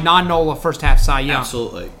 my non-Nola first half Cy Young.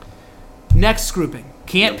 Absolutely. Next grouping.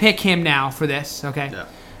 Can't pick him now for this, okay?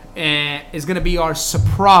 Yeah. Is going to be our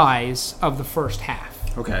surprise of the first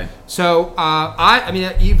half. Okay. So,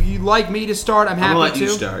 if you'd like me to start, I'm happy to. I'm going to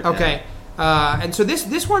let you start. Okay. Yeah. And so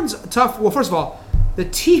this one's tough. Well, first of all, the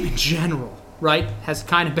team in general, right, has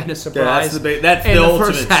kind of been a surprise. Yeah, that's the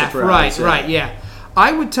ultimate surprise. Right, yeah.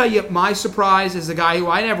 I would tell you my surprise is the guy who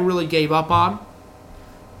I never really gave up on,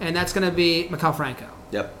 and that's going to be Maikel Franco.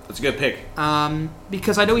 Yep, that's a good pick.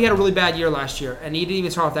 Because I know he had a really bad year last year, and he didn't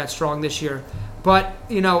even start off that strong this year. But,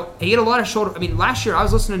 he had a lot of shoulder. I mean, last year, I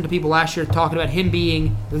was listening to people last year talking about him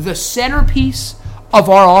being the centerpiece of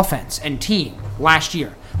our offense and team last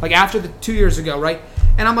year. Like, after the 2 years ago, right?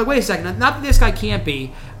 And I'm like, wait a second. Not that this guy can't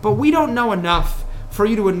be, but we don't know enough for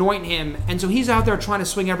you to anoint him. And so he's out there trying to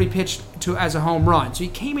swing every pitch as a home run. So he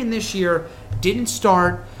came in this year, didn't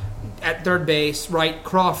start at third base, right?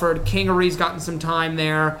 Crawford, Kingery's gotten some time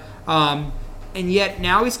there. And yet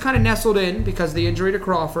now he's kind of nestled in because of the injury to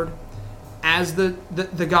Crawford as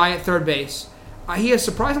the guy at third base. He has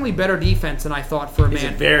surprisingly better defense than I thought for a man. He's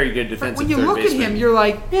a very good defensive when you look at him, you're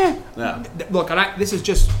like, yeah. Look, this is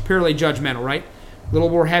just purely judgmental, right? A little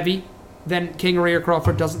more heavy than Kingery or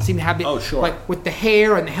Crawford. Doesn't seem to have the like with the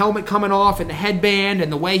hair and the helmet coming off and the headband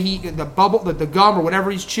and the way the bubble, the gum or whatever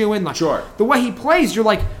he's chewing. Like, the way he plays, you're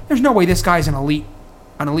like, there's no way this guy's an elite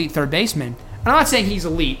third baseman. And I'm not saying he's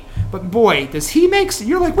elite, but boy, does he make?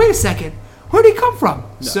 You're like, wait a second, where did he come from?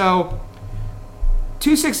 No. So,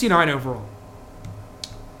 269 overall,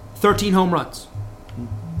 13 home runs,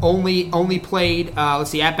 only played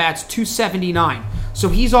at bats 279. So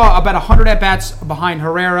he's about 100 at bats behind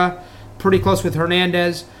Herrera, pretty close with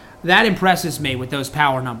Hernandez. That impresses me with those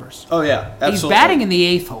power numbers. Oh yeah, absolutely. He's batting in the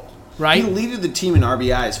eighth hole, right? He led the team in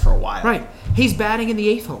RBIs for a while. Right. He's batting in the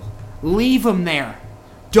eighth hole. Leave him there.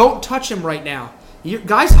 Don't touch him right now.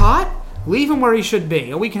 Guy's hot. Leave him where he should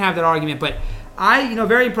be. And we can have that argument, but I,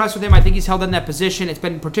 very impressed with him. I think he's held in that position. It's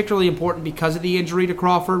been particularly important because of the injury to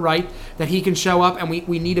Crawford, right? That he can show up, and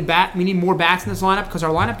we need a bat. We need more bats in this lineup because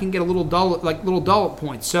our lineup can get a little dull at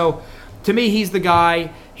points. So, to me, he's the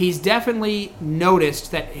guy. He's definitely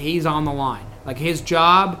noticed that he's on the line. Like his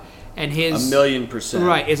job and his 1,000,000%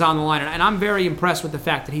 right is on the line, and I'm very impressed with the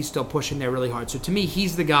fact that he's still pushing there really hard. So to me,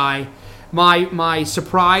 he's the guy. My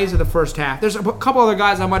surprise of the first half. There's a couple other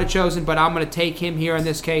guys I might have chosen, but I'm going to take him here in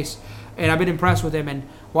this case. And I've been impressed with him. And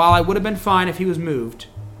while I would have been fine if he was moved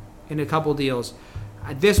in a couple deals,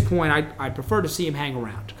 at this point, I'd prefer to see him hang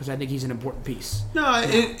around because I think he's an important piece. No,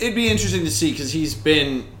 it'd be interesting to see because he's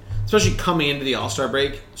been, especially coming into the All-Star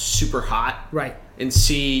break, super hot. Right. And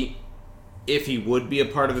see if he would be a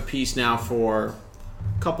part of a piece now for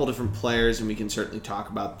a couple different players. And we can certainly talk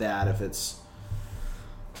about that if it's,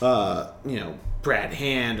 Brad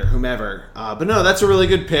Hand or whomever. But no, that's a really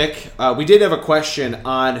good pick. We did have a question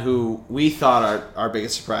on who we thought our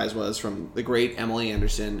biggest surprise was from the great Emily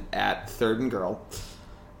Anderson at Third and Girl.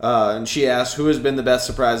 And she asked, who has been the best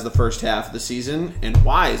surprise of the first half of the season, and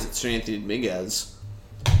why is it Sir Anthony Dominguez?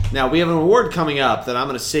 Now, we have an award coming up that I'm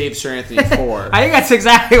going to save Sir Anthony for. I think that's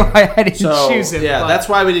exactly why I didn't choose him. Yeah, that's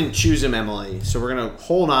why we didn't choose him, Emily. So we're going to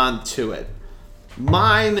hold on to it.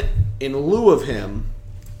 Mine, in lieu of him,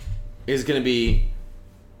 is going to be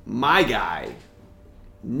my guy,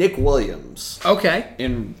 Nick Williams. Okay.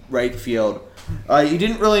 In right field. You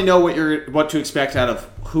didn't really know what to expect out of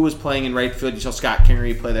who was playing in right field. You saw Scott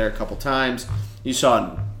Kingery play there a couple times. You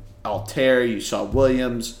saw Altair. You saw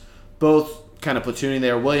Williams. Both kind of platooning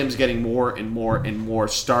there. Williams getting more and more and more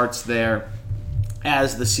starts there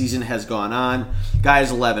as the season has gone on.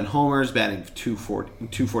 Guy's 11 homers, batting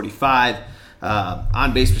 245.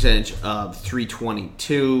 On base percentage of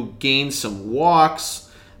 322, gains some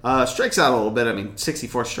walks, strikes out a little bit.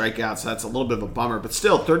 64 strikeouts, that's a little bit of a bummer, but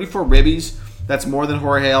still 34 ribbies. That's more than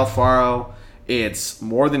Jorge Alfaro. It's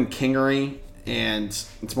more than Kingery, and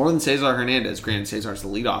it's more than Cesar Hernandez. Granted, Cesar's the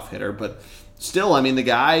leadoff hitter, but still, the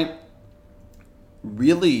guy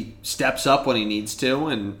really steps up when he needs to,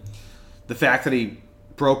 and the fact that he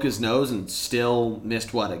broke his nose and still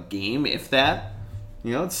missed, a game, if that.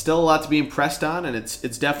 It's still a lot to be impressed on, and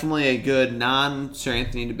it's definitely a good non-Sir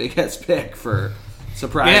Anthony Dominguez pick for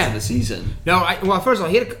surprise of the season. No, first of all,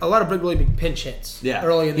 he had a lot of really big pinch hits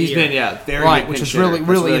early in the year. He's been, very right, good which pinch is really,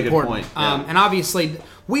 hitter. really That's a important. Good point. Yeah. And obviously,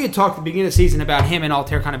 we had talked at the beginning of the season about him and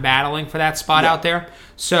Altair kind of battling for that spot out there.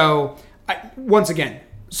 So, once again,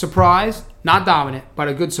 surprise, not dominant, but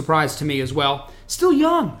a good surprise to me as well. Still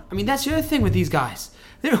young. That's the other thing with these guys.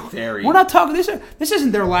 We're not talking. This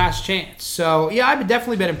isn't their last chance. So yeah, I've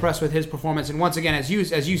definitely been impressed with his performance. And once again, as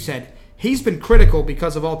you said, he's been critical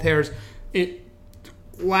because of Altair's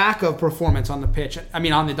lack of performance on the pitch. I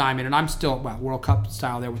mean, on the diamond, and I'm still World Cup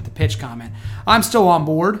style there with the pitch comment. I'm still on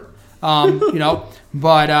board. But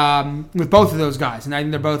with both of those guys, and I think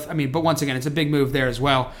they're both. I mean, but once again, it's a big move there as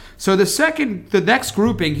well. So the next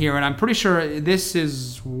grouping here, and I'm pretty sure this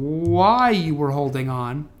is why you were holding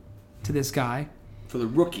on to this guy for the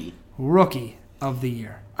rookie of the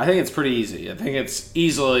year. I think it's pretty easy. I think it's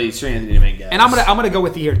easily Anthony Dominguez. And I'm gonna go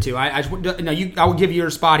with the year too. I will give you your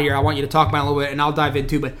spot here. I want you to talk about it a little bit, and I'll dive in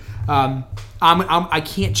too. But I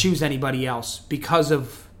can't choose anybody else because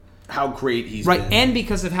of how great he's been. Right, and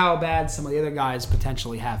because of how bad some of the other guys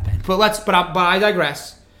potentially have been. But I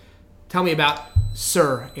digress. Tell me about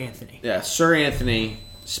Sir Anthony. Yeah, Sir Anthony,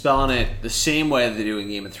 spelling it the same way that they do in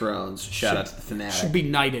Game of Thrones. Shout out to the fanatic. Should be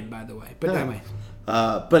knighted, by the way. But anyway.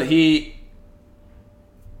 But he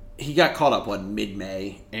got called up,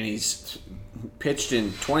 mid-May, and he's pitched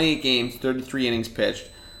in 28 games, 33 innings pitched,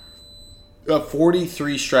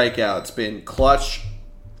 43 strikeouts, been clutch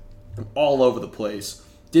all over the place.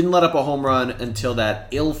 Didn't let up a home run until that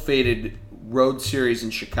ill-fated road series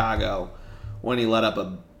in Chicago when he let up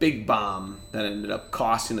a big bomb that ended up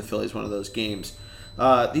costing the Phillies one of those games.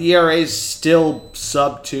 The ERA is still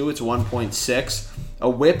sub-2. It's 1.6. A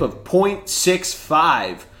whip of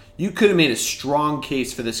 .65. You could have made a strong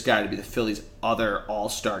case for this guy to be the Phillies' other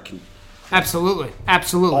all-star Absolutely.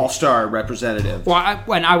 all-star representative. Well,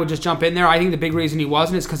 I would just jump in there. I think the big reason he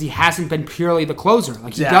wasn't is because he hasn't been purely the closer. Like,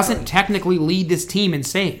 exactly. He doesn't technically lead this team in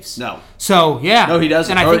saves. No. So, yeah. No, he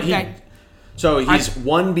doesn't. And he's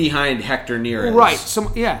one behind Hector Neris. Right.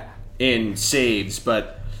 So, yeah. In saves,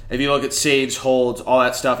 but if you look at saves, holds, all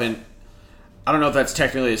that stuff, and I don't know if that's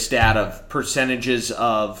technically a stat of percentages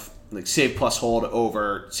of like save plus hold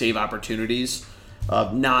over save opportunities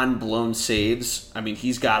of non-blown saves. I mean,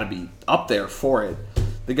 he's got to be up there for it.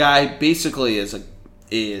 The guy basically is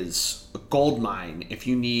a gold mine if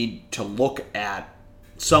you need to look at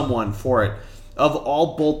someone for it. Of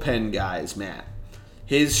all bullpen guys, Matt,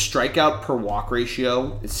 his strikeout per walk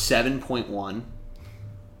ratio is 7.1.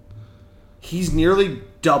 He's nearly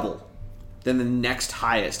double than the next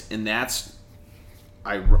highest, and that's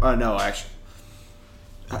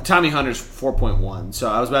Tommy Hunter's 4.1, so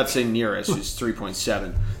I was about to say Neris, who's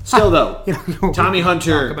 3.7. Still, though, Tommy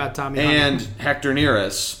Hunter and Hector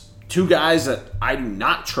Neris, two guys that I do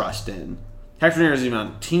not trust in. Hector Neris is even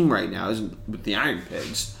on the team right now, isn't with the Iron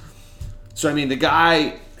Pigs. So, I mean, the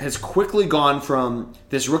guy has quickly gone from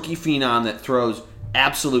this rookie phenom that throws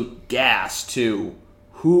absolute gas to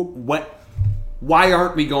why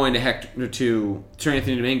aren't we going to Sir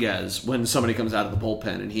Anthony Dominguez when somebody comes out of the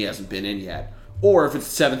bullpen and he hasn't been in yet? Or if it's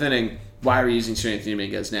the seventh inning, why are we using Sir Anthony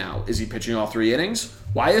Dominguez now? Is he pitching all 3 innings?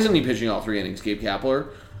 Why isn't he pitching all 3 innings, Gabe Kapler?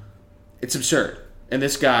 It's absurd. And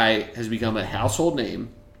this guy has become a household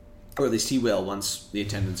name, or at least he will once the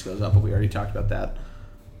attendance goes up, but we already talked about that.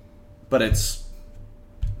 But it's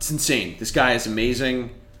insane. This guy is amazing.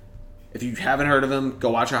 If you haven't heard of him, go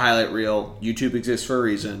watch a highlight reel. YouTube exists for a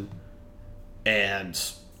reason. And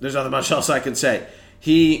there's nothing much else I can say.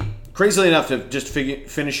 He, crazily enough, to just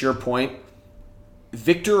finish your point,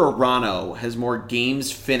 Victor Arano has more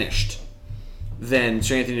games finished than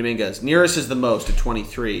Sir Anthony Dominguez. Neris is the most at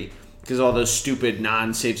 23 because of all those stupid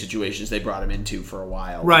non-save situations they brought him into for a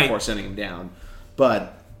while before sending him down.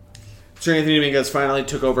 But Sir Anthony Dominguez finally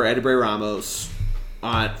took over Edebray Ramos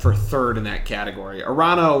for third in that category.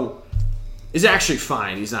 Arano is actually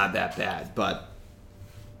fine. He's not that bad. But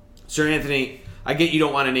Sir Anthony, I get you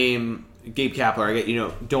don't want to name Gabe Kapler. I get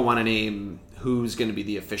you don't want to name who's going to be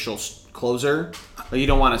the official closer. Like, you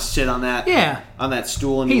don't want to sit on that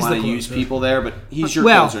stool and you want to use people there, but he's your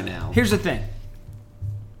closer now. Here's the thing.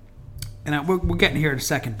 And we're getting here in a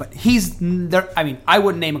second, but he's there. I mean, I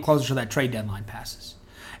wouldn't name a closer till that trade deadline passes.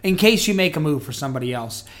 In case you make a move for somebody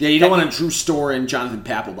else. Yeah, you don't want a Drew Storer and Jonathan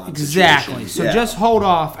Papelbon Exactly. situation. So just hold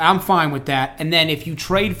off. I'm fine with that. And then if you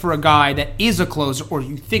trade for a guy that is a closer or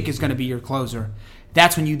you think is going to be your closer,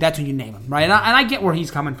 that's when you name him, right? And I get where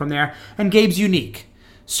he's coming from there. And Gabe's unique.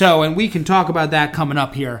 So, and we can talk about that coming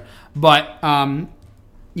up here. But,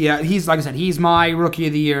 yeah, he's, like I said, he's my Rookie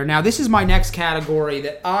of the Year. Now, this is my next category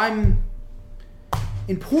that I'm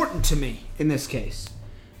important to me in this case.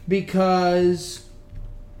 Because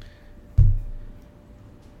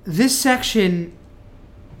this section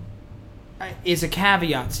is a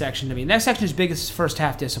caveat section to me. That section is biggest first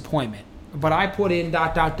half disappointment. But I put in ...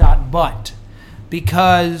 but.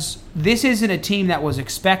 Because this isn't a team that was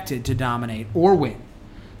expected to dominate or win.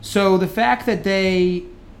 So the fact that they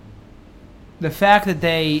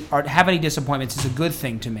have any disappointments is a good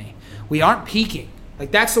thing to me. We aren't peaking. Like,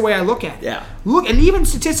 that's the way I look at it. Yeah. Look, and even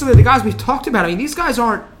statistically, the guys we've talked about, I mean, these guys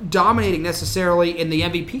aren't dominating necessarily in the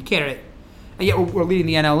MVP candidate, and yet we're leading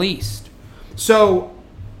the NL East. So,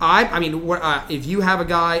 if you have a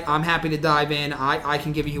guy, I'm happy to dive in. I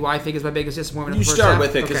can give you who I think is my biggest disappointment in the first half. You start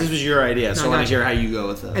with it, because this was your idea, so I want to hear how you go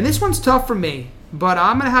with it. And this one's tough for me, but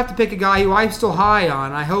I'm going to have to pick a guy who I'm still high on,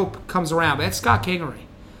 and I hope comes around. But that's Scott Kingery.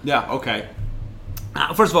 Yeah, okay.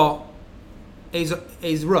 First of all, he's a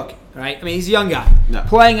rookie, right? I mean, he's a young guy,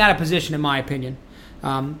 playing out of position, in my opinion.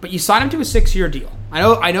 But you sign him to a 6-year deal.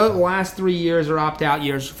 I know the last 3 years are opt-out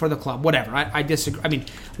years for the club. Whatever. I disagree. I mean,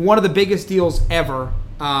 one of the biggest deals ever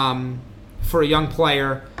for a young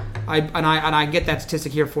player. I get that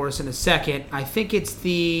statistic here for us in a second. I think it's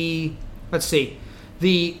the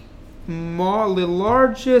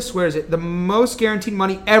largest. Where is it? The most guaranteed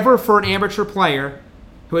money ever for an amateur player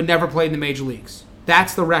who had never played in the major leagues.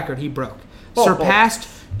 That's the record he broke. Surpassed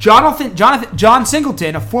John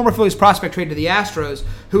Singleton, a former Phillies prospect traded to the Astros,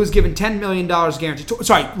 who was given $10 million guaranteed.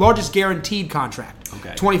 Largest guaranteed contract.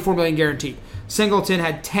 Okay. $24 million guaranteed. Singleton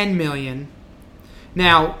had $10 million.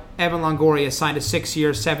 Now, Evan Longoria signed a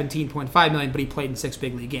 6-year, $17.5 million, but he played in 6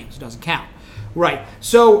 big league games. It doesn't count. Right.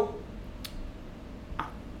 So,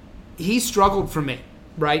 he struggled for me,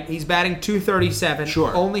 right? He's batting .237.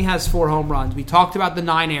 Sure. Only has 4 home runs. We talked about the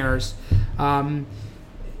 9 errors.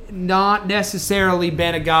 Not necessarily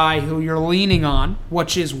been a guy who you're leaning on,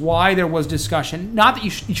 which is why there was discussion. Not that you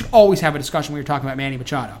should always have a discussion when you're talking about Manny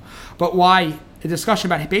Machado, but why the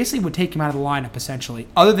discussion about it basically would take him out of the lineup, essentially,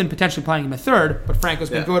 other than potentially playing him a third, but Franco's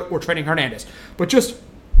been good, or trading Hernandez. But just,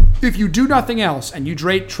 if you do nothing else and you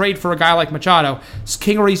trade for a guy like Machado,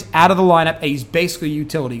 Kingery's out of the lineup, and he's basically a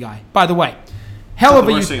utility guy. By the way, hell of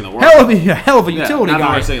a utility guy. Not the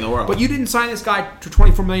worst thing in the world. But you didn't sign this guy to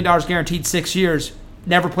 $24 million guaranteed 6 years,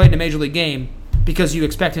 never played in a major league game, because you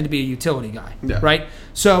expect him to be a utility guy, right?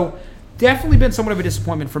 So, definitely been somewhat of a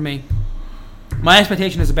disappointment for me. My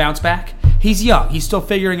expectation is a bounce back. He's young. He's still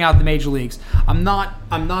figuring out the major leagues. I'm not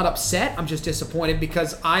upset. I'm just disappointed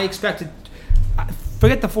because I expected.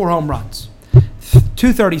 Forget the 4 home runs.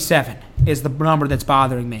 237 is the number that's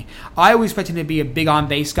bothering me. I always expected him to be a big on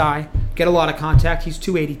base guy, get a lot of contact. He's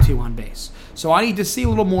 282 on base. So I need to see a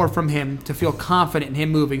little more from him to feel confident in him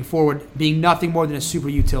moving forward, being nothing more than a super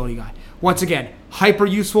utility guy. Once again, hyper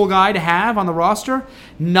useful guy to have on the roster,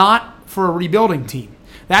 not for a rebuilding team.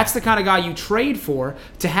 That's the kind of guy you trade for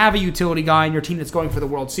to have a utility guy in your team that's going for the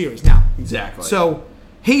World Series. Now, exactly. So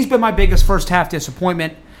he's been my biggest first half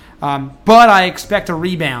disappointment, but I expect a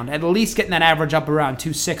rebound. At least getting that average up around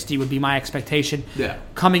 260 would be my expectation. Yeah.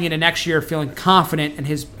 Coming into next year feeling confident in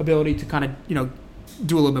his ability to kind of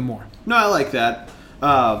do a little bit more. No, I like that. If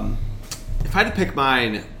I had to pick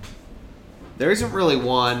mine, there isn't really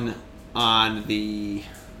one on the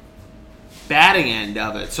batting end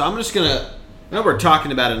of it. So I'm just going to, I know we're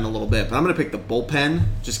talking about it in a little bit, but I'm going to pick the bullpen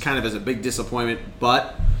just kind of as a big disappointment.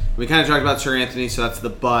 But we kind of talked about Sir Anthony, so that's the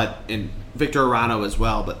but, and Victor Arano as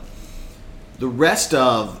well. But the rest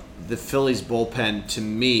of the Phillies bullpen, to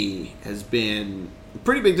me, has been a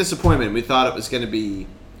pretty big disappointment. We thought it was going to be,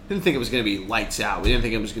 didn't think it was going to be lights out. We didn't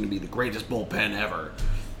think it was going to be the greatest bullpen ever.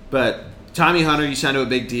 But Tommy Hunter, you signed to a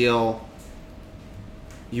big deal.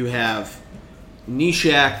 You have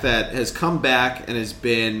Nishak that has come back and has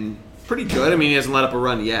been pretty good. I mean, he hasn't let up a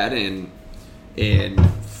run yet in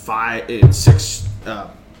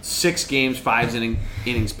 6 games, 5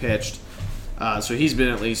 innings pitched. So he's been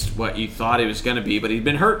at least what you thought he was going to be, but he'd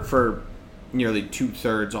been hurt for nearly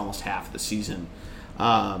 2/3, almost half of the season,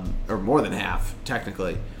 or more than half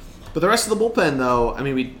technically. But the rest of the bullpen, though, I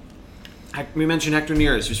mean, we mentioned Hector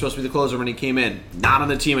Neris, who's supposed to be the closer when he came in, not on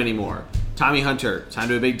the team anymore. Tommy Hunter signed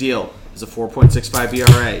to a big deal, is a 4.65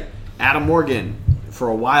 ERA. Adam Morgan, for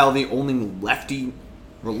a while the only lefty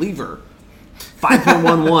reliever,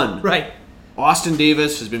 5.11. Right. Austin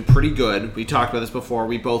Davis has been pretty good. We talked about this before.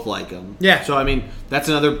 We both like him. Yeah. So, I mean, that's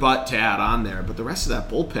another butt to add on there. But the rest of that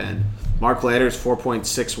bullpen, Mark Leiter's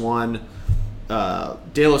 4.61.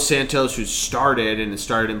 De Los Santos, who started and has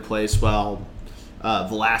started in place well.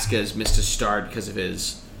 Velasquez missed a start because of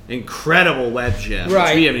his incredible web jam,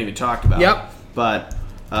 which we haven't even talked about. Yep. But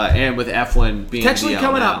and with Eflin being potentially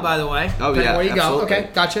coming up, by the way. Oh, yeah, where you absolutely. go. Okay,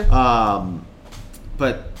 gotcha.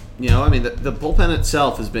 But I mean, the bullpen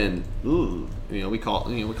itself has been we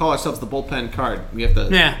call ourselves the bullpen card. We have to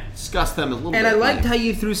discuss them a little bit. And I liked how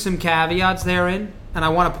you threw some caveats therein, and I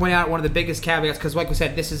want to point out one of the biggest caveats because, like we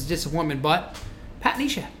said, this is disappointment. But Pat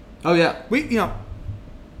Neshek. Oh yeah.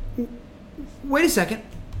 Wait a second.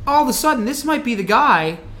 All of a sudden, this might be the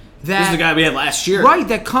guy that... This is the guy we had last year. Right,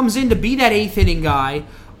 that comes in to be that 8th inning guy,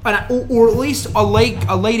 or at least a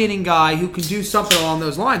late inning guy who can do something along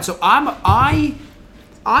those lines. So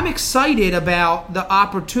I'm excited about the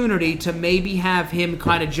opportunity to maybe have him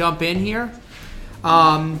kind of jump in here,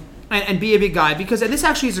 and be a big guy, because this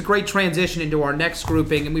actually is a great transition into our next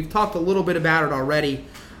grouping, and we've talked a little bit about it already.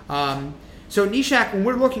 So Nishak, when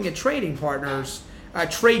we're looking at trading partners,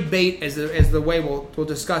 trade bait is the way we'll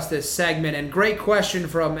discuss this segment. And great question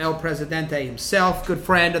from El Presidente himself, good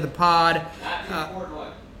friend of the pod.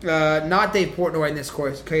 Not Dave Portnoy in this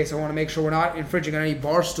case. I want to make sure we're not infringing on any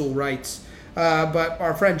Barstool rights. But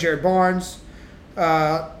our friend Jared Barnes,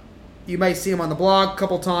 you may see him on the blog a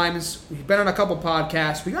couple times. He's been on a couple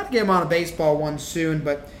podcasts. We got to get him on a baseball one soon.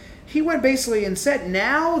 But he went basically and said,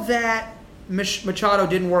 now that Machado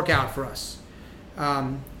didn't work out for us,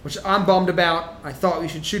 which I'm bummed about. I thought we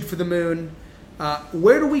should shoot for the moon.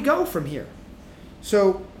 Where do we go from here?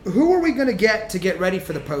 So who are we going to get ready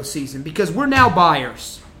for the postseason? Because we're now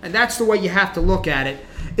buyers, and that's the way you have to look at it.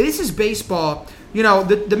 This is baseball. You know,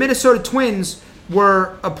 the Minnesota Twins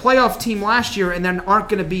were a playoff team last year and then aren't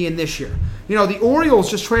going to be in this year. You know, the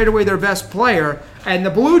Orioles just traded away their best player, and the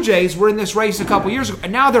Blue Jays were in this race a couple years ago,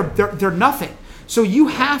 and now they're nothing. So you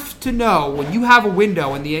have to know when you have a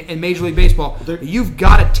window in Major League Baseball, you've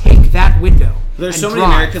got to take that window. There's so many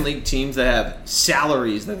American League teams that have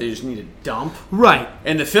salaries that they just need to dump. Right.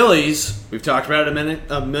 And the Phillies, we've talked about it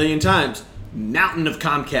a million times, mountain of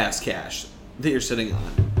Comcast cash that you're sitting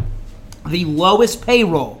on. The lowest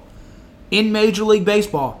payroll in Major League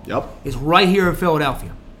Baseball is right here in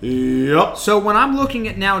Philadelphia. Yep. So when I'm looking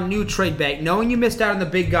at now new trade bait, knowing you missed out on the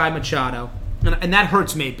big guy Machado, and that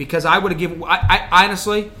hurts me because I would have given. I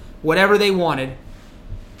honestly, whatever they wanted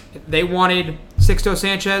Sixto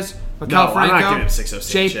Sanchez, Franco. I'm not giving Sixto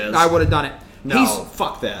Sanchez. I would have done it. No,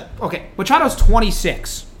 fuck that. Okay, Machado's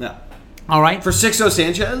 26. No. All right. For Sixto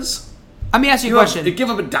Sanchez? Let me ask you a question.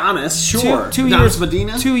 Give up Adonis, sure. Two Adonis years,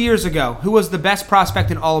 Medina? 2 years ago, who was the best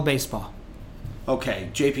prospect in all of baseball?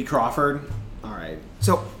 Okay, J.P. Crawford. All right.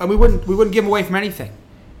 So we wouldn't give him away from anything.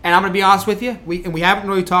 And I'm going to be honest with you, we haven't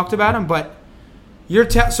really talked about him, but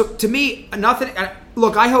so to me, nothing.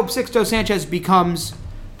 Look, I hope Sixto Sanchez becomes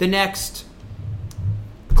the next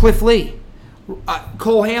Cliff Lee,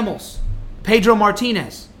 Cole Hamels, Pedro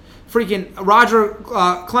Martinez, freaking Roger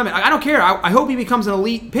Clement. I don't care. I hope he becomes an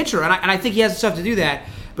elite pitcher, and I think he has the stuff to do that.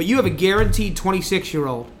 But you have a guaranteed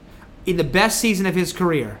 26-year-old in the best season of his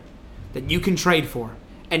career that you can trade for,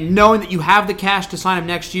 and knowing that you have the cash to sign him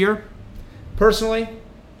next year. Personally,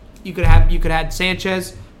 you could have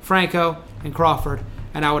Sanchez, Franco, and Crawford,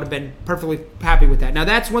 and I would have been perfectly happy with that. Now,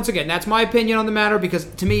 that's my opinion on the matter, because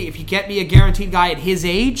to me, if you get me a guaranteed guy at his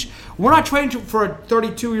age, we're not trading for a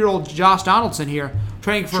 32-year-old Josh Donaldson here. We're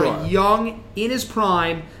trading for a young, in his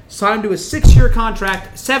prime, sign him to a 6-year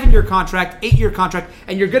contract, 7-year contract, 8-year contract,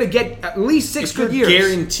 and you're going to get at least 6 good years. If you're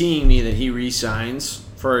guaranteeing me that he re-signs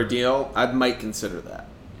for a deal, I might consider that.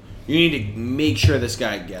 You need to make sure this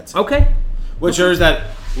guy gets it. Okay. Which there's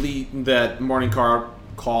that morning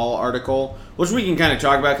call article, which we can kind of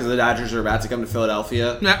talk about because the Dodgers are about to come to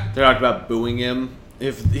Philadelphia. Yeah. They talked about booing him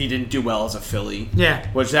if he didn't do well as a Philly. Yeah.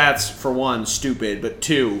 Which that's, for one, stupid, but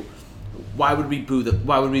two, why would we boo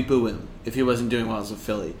him if he wasn't doing well as a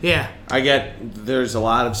Philly? Yeah. I get there's a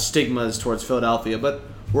lot of stigmas towards Philadelphia, but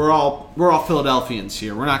we're all Philadelphians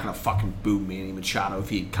here. We're not going to fucking boo Manny Machado if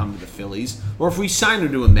he'd come to the Phillies, or if we signed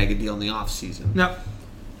him to a mega deal in the offseason. No.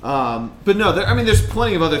 But no, there's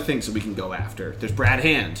plenty of other things that we can go after. There's Brad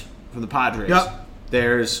Hand from the Padres. Yep.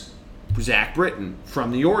 There's Zach Britton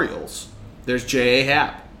from the Orioles. There's J.A.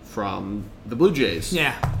 Happ from the Blue Jays.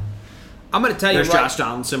 Yeah. I'm going to tell you. There's Josh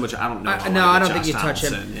Donaldson, which I don't know. I don't think you touch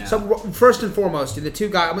him. Yeah. So first and foremost, the two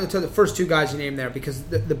guys. I'm going to tell the first two guys you named there, because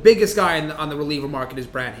the biggest guy on the reliever market is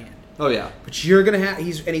Brad Hand. Oh yeah. But you're going to have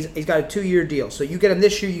he's got a 2-year deal. So you get him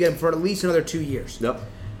this year, you get him for at least another 2 years. Yep.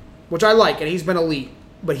 Which I like, and he's been elite.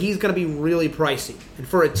 But he's going to be really pricey. And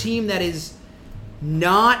for a team that is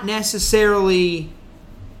not necessarily...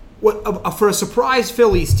 For a surprise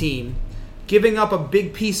Phillies team, giving up a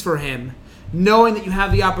big piece for him, knowing that you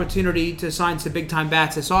have the opportunity to sign some big-time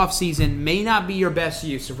bats this offseason, may not be your best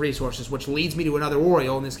use of resources, which leads me to another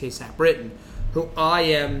Oriole, in this case Zach Britton, who I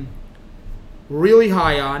am really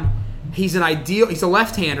high on. He's a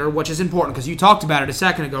left-hander, which is important, because you talked about it a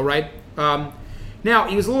second ago, right? Now,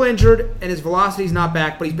 he was a little injured, and his velocity's not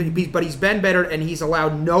back, but he's been better, and he's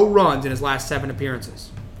allowed no runs in his last 7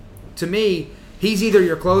 appearances. To me, he's either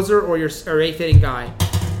your closer or your 8th-inning guy.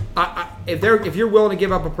 If you're willing to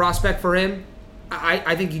give up a prospect for him,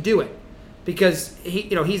 I think you do it, because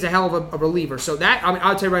he's a hell of a reliever. So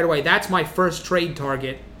I'll tell you right away, that's my first trade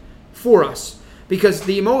target for us. because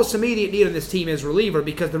the most immediate need on this team is reliever,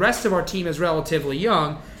 because the rest of our team is relatively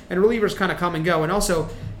young, and relievers kind of come and go. And also,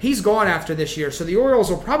 he's gone after this year, so the Orioles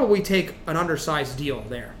will probably take an undersized deal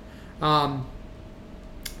there. I'd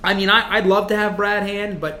love to have Brad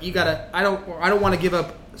Hand, but you gotta. I don't want to give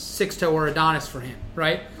up Sixto or Adonis for him,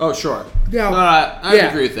 right? Oh, sure. Yeah, I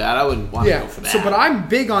agree with that. I wouldn't want to go for that. So, but I'm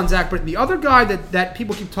big on Zach Britton. The other guy that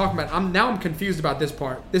people keep talking about, I'm confused about this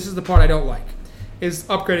part. This is the part I don't like, is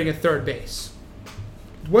upgrading at third base.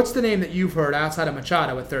 What's the name that you've heard outside of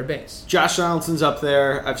Machado at third base? Josh Donaldson's up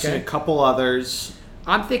there. I've seen a couple others.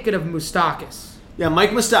 I'm thinking of Moustakas. Yeah,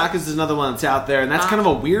 Mike Moustakas is another one that's out there, and that's kind of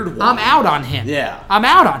a weird one. I'm out on him. Yeah. I'm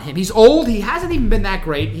out on him. He's old. He hasn't even been that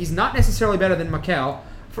great. He's not necessarily better than Mikel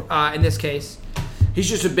in this case. He's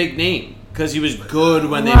just a big name because he was good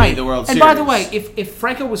when they made the World Series. And by the way, if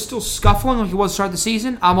Franco was still scuffling like he was to start the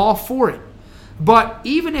season, I'm all for it. But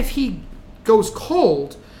even if he goes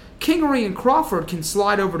cold, Kingery and Crawford can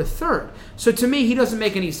slide over to third. So to me, he doesn't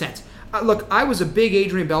make any sense. Look, I was a big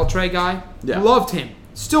Adrian Beltre guy. Yeah. Loved him.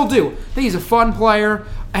 Still do. I think he's a fun player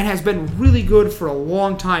and has been really good for a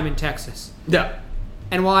long time in Texas. Yeah.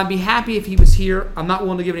 And while I'd be happy if he was here, I'm not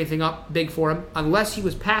willing to give anything up big for him unless he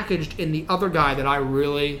was packaged in the other guy that I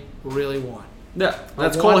really, really want. Yeah,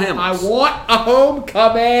 that's Cole Hamels. I want a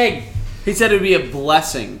homecoming. He said it would be a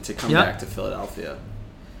blessing to come back to Philadelphia.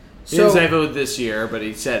 He didn't say it this year, but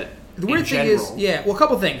he said the weird thing is, a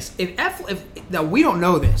couple things. Now we don't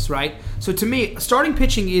know this, right? So to me, starting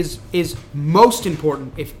pitching is most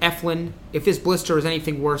important if this blister is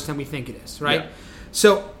anything worse than we think it is, right? Yeah.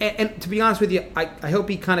 So, and to be honest with you, I hope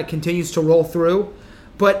he kind of continues to roll through,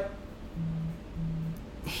 but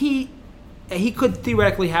he could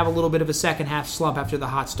theoretically have a little bit of a second half slump after the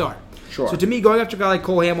hot start. Sure. So to me, going after a guy like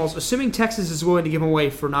Cole Hamels, assuming Texas is willing to give him away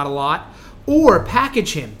for not a lot, or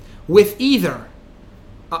package him with either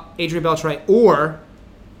Adrian Beltre or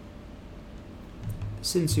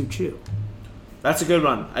Sin-Soo Choo. That's a good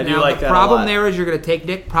one. I do like that a lot. The problem there is you're going to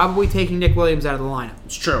take probably taking Nick Williams out of the lineup.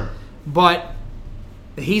 It's true. But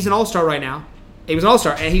he's an all-star right now. He was an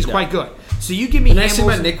all-star, and he's quite good. So you give me the nice thing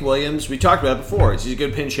about Nick Williams, we talked about it before, is he's a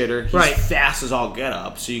good pinch hitter. He's fast as all get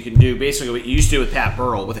up, so you can do basically what you used to do with Pat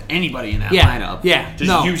Burrell, with anybody in that lineup. Yeah,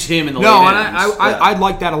 just use him in the late innings. I'd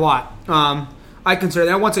like that a lot. I consider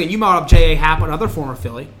that. Once again, you brought up J.A. Happ, another former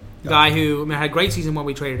Philly, guy who had a great season when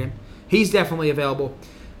we traded him. He's definitely available.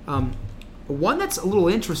 One that's a little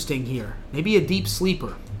interesting here, maybe a deep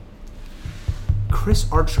sleeper,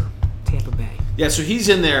 Chris Archer, Tampa Bay. Yeah, so he's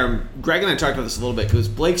in there. Greg and I talked about this a little bit because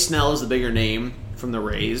Blake Snell is the bigger name from the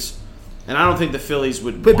Rays, and I don't think the Phillies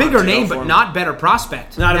would. But bigger name, but not better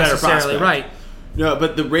prospect. Not a better prospect, right? No,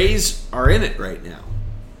 but the Rays are in it right now.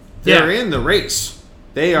 They're in the race.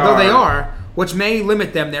 They are. No, they are, which may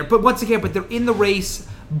limit them there. But once again, they're in the race.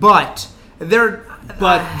 But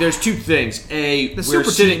there's two things. The super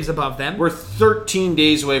team's above them. We're 13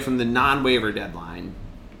 days away from the non-waiver deadline.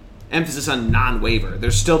 Emphasis on non-waiver.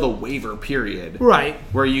 There's still the waiver period. Right.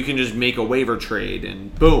 Where you can just make a waiver trade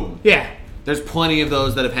and boom. Yeah. There's plenty of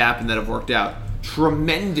those that have happened that have worked out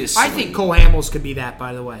tremendously. I think Cole Hamels could be that,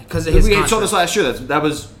 by the way, because of his contract. We saw this last year. That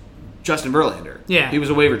was Justin Verlander. Yeah. He was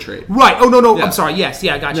a waiver trade. Right. Oh, no. Yeah. I'm sorry. Yes.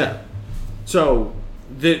 Yeah, I got you. Yeah. So,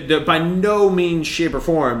 by no means, shape, or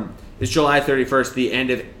form is July 31st the end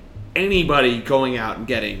of anybody going out and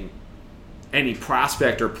getting any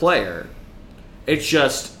prospect or player. It's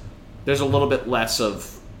just there's a little bit less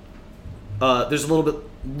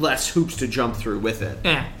hoops to jump through with it.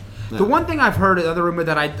 Yeah. The one thing I've heard, another rumor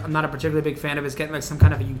that I'm not a particularly big fan of, is getting like some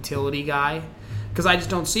kind of a utility guy, because I just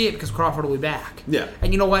don't see it because Crawford will be back. Yeah.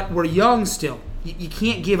 And you know what? We're young still. You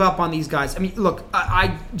can't give up on these guys. I mean, look,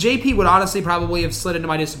 JP would honestly probably have slid into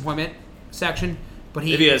my disappointment section, but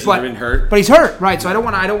if he hasn't been hurt. But he's hurt, right? So I don't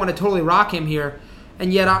want to totally rock him here,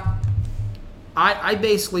 and yet I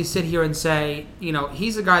basically sit here and say,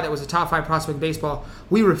 he's a guy that was a top 5 prospect in baseball.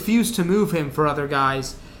 We refused to move him for other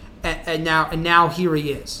guys, and now here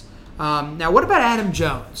he is. Now, what about Adam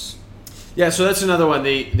Jones? Yeah, so that's another one.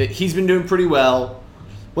 He's been doing pretty well.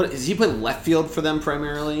 What is he playing left field for them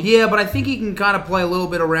primarily? Yeah, but I think he can kind of play a little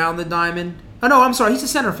bit around the diamond. Oh, no, I'm sorry. He's a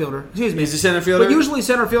center fielder. Excuse me. He's a center fielder? But usually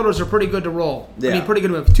center fielders are pretty good to roll. Yeah. I mean, pretty good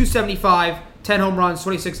to move. 275, 10 home runs,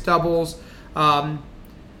 26 doubles.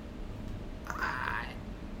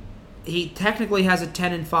 He technically has a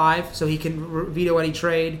 10-5, so he can veto any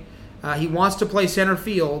trade. He wants to play center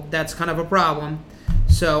field. That's kind of a problem.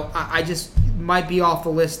 So I just might be off the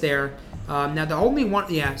list there. Now, the only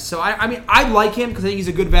one, so I like him because I think he's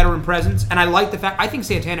a good veteran presence, and I like the fact, I think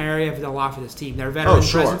Santana Arrieta did a lot for this team. Their veteran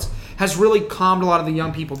presence has really calmed a lot of the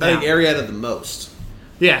young people down. I think Arrieta the most.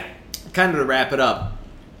 Yeah. Kind of to wrap it up,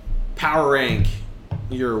 power rank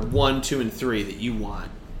your 1, 2, and 3 that you want.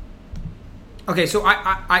 Okay, so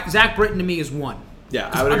I Zach Britton to me is 1. Yeah,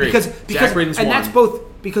 I would agree. Because Zach Britton's and 1. that's both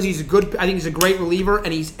because he's a good. I think he's a great reliever,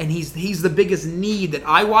 and he's the biggest need that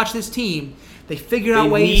I watch this team. They figure out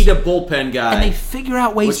ways. They need a bullpen guy, and they figure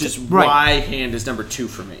out ways. Which is why Hand is number 2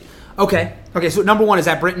 for me. Okay. So number 1 is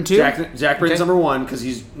that Britton too. Zach Britton's number 1 because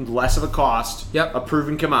he's less of a cost. Yep. A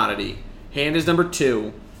proven commodity. Hand is number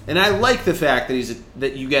 2, and I like the fact that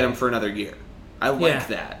that you get him for another year. I like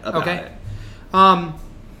that about it.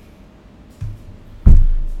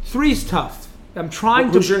 3's tough. I'm trying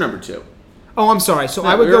to. Who's your number 2? Oh, I'm sorry. So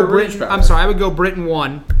I would go Britton. I'm sorry. I would go Britton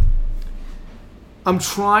 1. I'm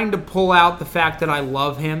trying to pull out the fact that I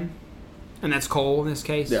love him, and that's Cole in this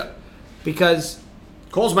case. Yeah. Because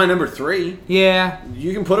Cole's my number 3. Yeah.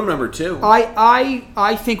 You can put him number 2.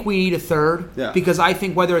 I think we need a third. Yeah. Because I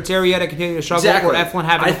think whether it's Arrieta continuing to struggle or Eflin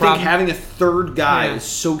having a problem. I think having a third guy is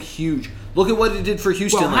so huge. Look at what he did for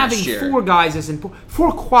Houston last year. Having 4 guys is important.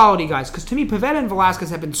 4 quality guys. Because to me, Pivetta and Velasquez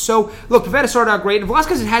have been so... Look, Pivetta started out great. And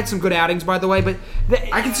Velasquez has had some good outings, by the way. But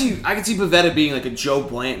I can see Pivetta being like a Joe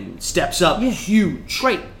Blanton. Steps up huge.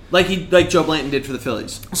 Great. Like Joe Blanton did for the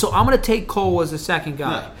Phillies. So I'm going to take Cole as the second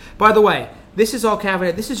guy. Yeah. By the way, this is all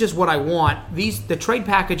caveat. This is just what I want. The trade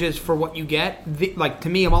packages for what you get. To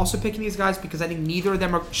me, I'm also picking these guys because I think neither of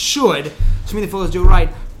them should. To me, the Phillies do it right.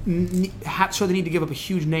 So they need to give up a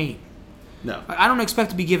huge name. No. I don't expect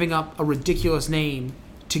to be giving up a ridiculous name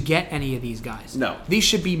to get any of these guys. No. These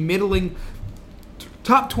should be middling,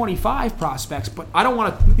 top 25 prospects, but I don't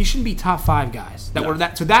want to. These shouldn't be top 5 guys.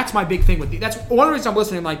 So that's my big thing with these. That's one of the reasons I'm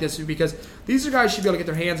listening like this is because these are guys you should be able to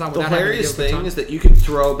get their hands on. The hilarious thing is that you can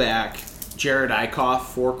throw back Jared Eichhoff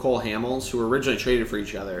for Cole Hamels, who were originally traded for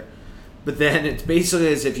each other, but then it's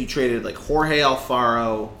basically as if you traded like Jorge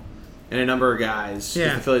Alfaro and a number of guys.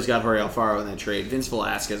 Yeah. The Phillies got Jorge Alfaro in that trade. Vince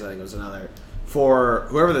Velasquez, I think, was another. For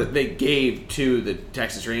whoever they gave to the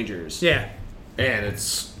Texas Rangers. Yeah. And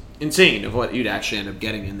it's insane of what you'd actually end up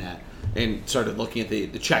getting in that. And started looking at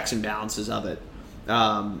the checks and balances of it.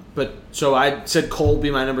 So I said Cole would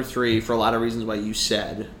be my number 3 for a lot of reasons why you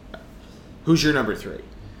said. Who's your number 3?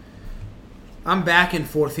 I'm back and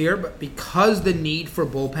forth here, but because the need for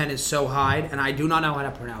bullpen is so high, and I do not know how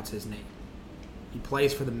to pronounce his name. He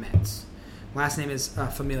plays for the Mets. Last name is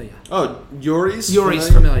Familia. Oh, Yuri's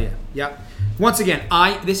Familia. Yep. Once again,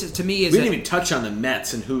 this is to me is we didn't even touch on the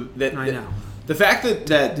Mets and who that. I know. The fact that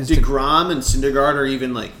DeGrom and Syndergaard are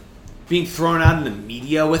even like being thrown out in the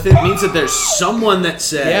media with it means that there's someone that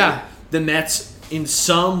said the Mets in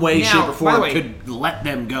some way, shape, or form could let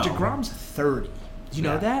them go. DeGrom's 30. Did you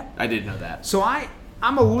know that? I did know that. So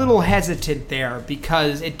I'm a little hesitant there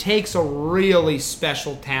because it takes a really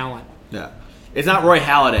special talent. Yeah. It's not Roy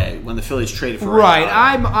Halladay when the Phillies traded for Roy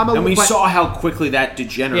Halladay. And we saw how quickly that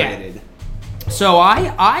degenerated. Yeah. So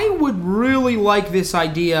I would really like this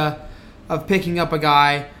idea of picking up a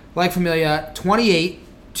guy like Familia, 28,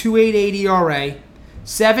 2.88 ERA,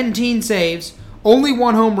 17 saves, only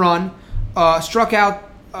 1 home run, struck out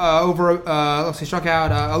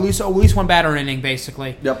at least 1 batter inning,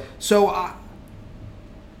 basically. Yep. So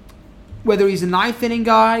whether he's a 9th inning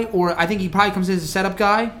guy or I think he probably comes in as a setup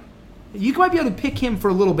guy, you might be able to pick him for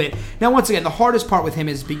a little bit. Now, once again, the hardest part with him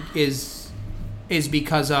is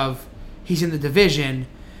because of he's in the division.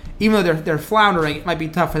 Even though they're floundering, it might be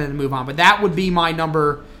tough for them to move on. But that would be my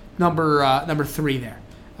number 3 there.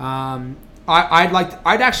 I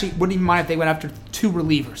actually wouldn't even mind if they went after 2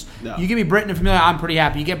 relievers. No. You give me Britton and Familia, I'm pretty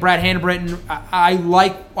happy. You get Brad Hand and Britton, I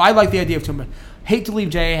like the idea of 2. Hate to leave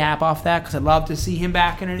J.A. Happ off that because I'd love to see him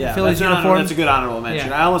back in a Phillies uniform. That's a good honorable mention.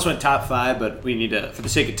 Yeah. I almost went top 5, but we need to, for the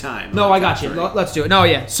sake of time. No, I got you. Let's do it. No,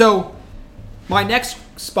 yeah. So my next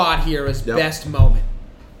spot here is best moment.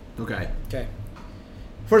 Okay.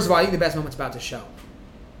 First of all, I think the best moment's about to show.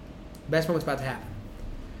 The best moment's about to happen.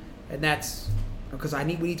 And that's because we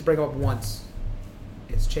need to break up once.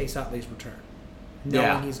 It's Chase Utley's return.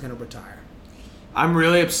 Knowing he's going to retire. I'm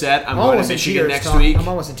really upset. I'm going to Michigan next week. I'm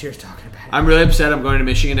almost in tears talking about it. I'm really upset. I'm going to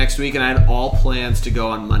Michigan next week, and I had all plans to go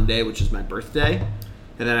on Monday, which is my birthday.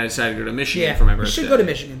 And then I decided to go to Michigan for my birthday. You should go to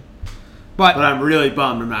Michigan. But I'm really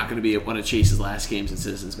bummed I'm not going to be at one of Chase's last games at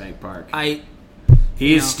Citizens Bank Park.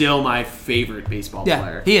 He is still my favorite baseball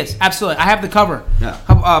player. He is. Absolutely. I have the cover. Yeah.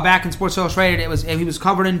 Back in Sports Illustrated, he was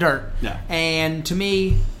covered in dirt. Yeah. And to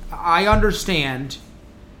me, I understand.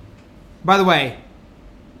 By the way,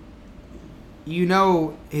 you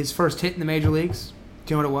know his first hit in the major leagues?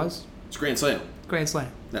 Do you know what it was? It's Grand Slam. Grand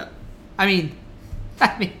Slam. Yeah. I mean,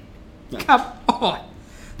 come on.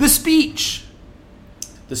 The speech.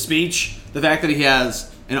 The fact that he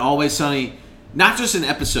has an Always Sunny, not just an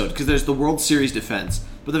episode, because there's the World Series defense.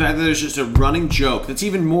 But the fact that there's just a running joke that's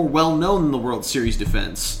even more well-known than the World Series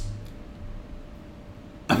defense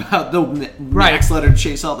about the max letter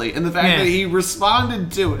Chase Utley, and the fact that he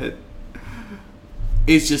responded to it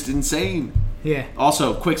is just insane. Yeah.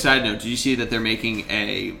 Also, quick side note, did you see that they're making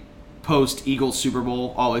a post-Eagles Super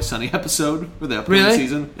Bowl Always Sunny episode for the upcoming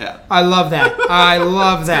season? Yeah. I love that. I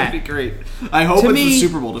love that. That'd be great. I hope it's the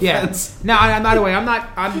Super Bowl defense. Yeah. Now, by the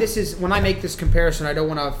way, this is when I make this comparison, I don't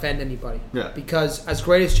want to offend anybody. Yeah. Because as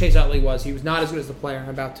great as Chase Utley was, he was not as good as the player I'm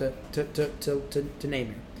about to name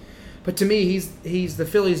here. But to me, he's the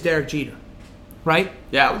Phillies' Derek Jeter, right?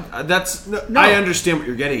 Yeah, that's. No. I understand what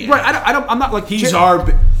you're getting at. Right, I'm not like he's our.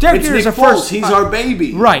 Derek Jeter's our first. He's our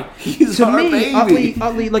baby. Right. He's our baby.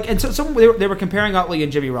 Utley, like, and so they were comparing Utley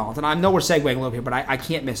and Jimmy Rollins, and I know we're segueing a little here, but I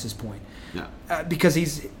can't miss his point. Yeah. Because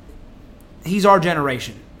he's our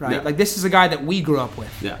generation, right? Yeah. Like, this is a guy that we grew up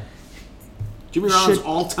with. Yeah. Jimmy Rollins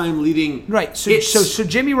all-time leading. Right. So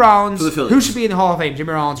Jimmy Rollins, who should be in the Hall of Fame?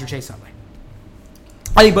 Jimmy Rollins or Chase Utley?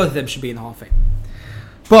 I think both of them should be in the Hall of Fame.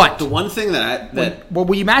 But the one thing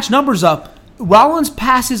when you match numbers up, Rollins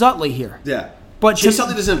passes Utley here. Yeah. But Chase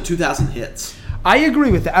Utley doesn't have 2,000 hits. I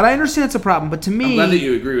agree with that, and I understand it's a problem. But to me, I'm glad that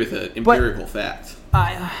you agree with an empirical fact.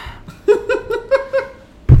 I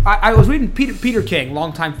was reading Peter King,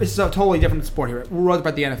 long time. This is a totally different sport here. We wrote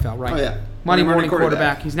about the NFL, right? Oh yeah. Monday morning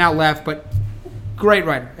quarterback. He's now left, but great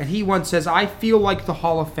writer. And he once says, "I feel like the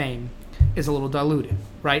Hall of Fame is a little diluted,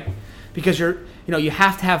 right? Because you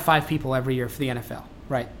have to have 5 people every year for the NFL,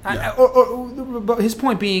 right? Yeah. But his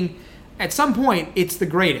point being, at some point, it's the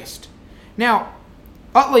greatest. Now,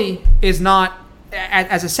 Utley is not,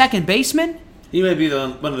 as a second baseman. He may be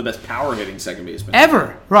one of the best power hitting second basemen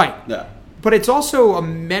ever, right? Yeah. But it's also a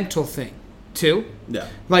mental thing, too. Yeah.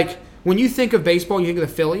 Like, when you think of baseball, you think of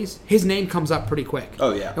the Phillies, his name comes up pretty quick.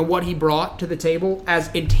 Oh, yeah. And what he brought to the table as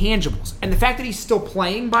intangibles. And the fact that he's still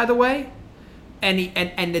playing, by the way, and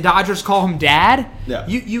the Dodgers call him Dad,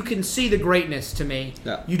 you can see the greatness to me.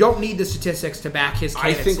 Yeah. You don't need the statistics to back his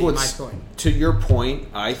candidacy, in my point. To your point,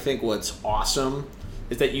 I think what's awesome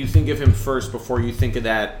is that you think of him first before you think of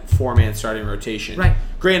that 4-man starting rotation. Right.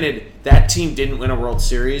 Granted, that team didn't win a World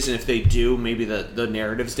Series, and if they do, maybe the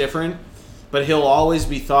narrative's different. But he'll always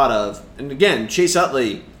be thought of. And again, Chase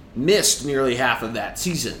Utley missed nearly half of that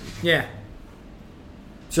season. Yeah.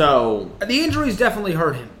 So the injuries definitely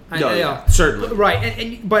hurt him. Certainly.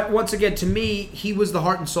 Right. But once again, to me, he was the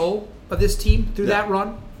heart and soul of this team through that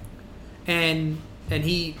run. And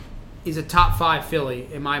he is a top 5 Philly,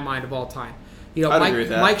 in my mind, of all time. I'd agree with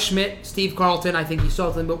that. Mike Schmidt, Steve Carlton, I think he saw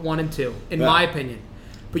nothing but 1 and 2, in my opinion.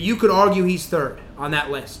 But you could argue he's third on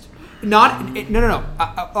that list. Not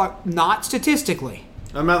statistically.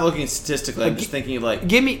 I'm not looking statistically. I'm just thinking of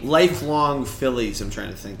lifelong Phillies I'm trying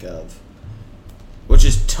to think of. Which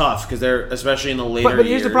is tough because they're, especially in the later years. But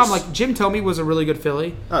here's the problem. Like, Jim Thome was a really good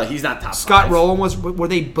Philly. Oh, he's not top 5. Scott Rowland were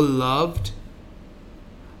they beloved?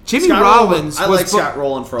 Jimmy Rollins I liked Scott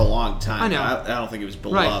Rowland for a long time. I know. I don't think he was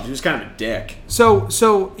beloved. Right. He was kind of a dick.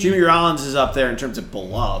 So Jimmy Rollins is up there in terms of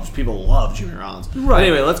beloved. People love Jimmy Rollins. Right. But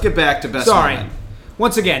anyway, let's get back to best moment.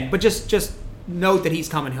 Once again, but just note that he's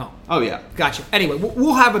coming home. Oh, yeah. Gotcha. Anyway,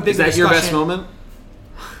 we'll have a big discussion. Is that your best moment?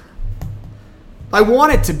 I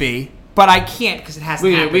want it to be, but I can't because it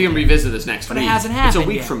hasn't happened. We can revisit this next week. But it hasn't happened It's a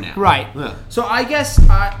week yet. from now. Right. Yeah. So I guess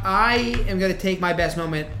I am going to take my best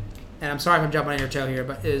moment, and I'm sorry if I'm jumping on your toe here,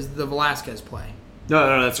 but is the Velasquez play.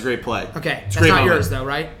 No, that's a great play. Okay. It's that's not moment. yours, though,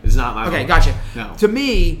 right? It's not my Okay, moment. gotcha. No. To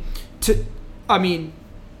me,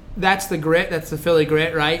 that's the grit. That's the Philly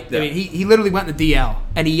grit, right? Yeah. I mean, he literally went in the DL,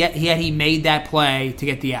 and he made that play to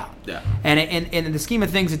get the out. Yeah. And in the scheme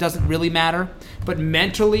of things, it doesn't really matter. But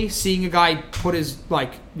mentally, seeing a guy put his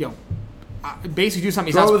basically do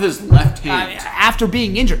something Throw with his left hand after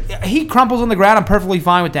being injured, he crumples on the ground. I'm perfectly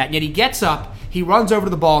fine with that. And yet he gets up, he runs over to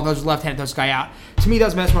the ball, and throws his left hand, throws this guy out. To me, that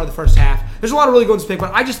was the best part of the first half. There's a lot of really good ones to pick,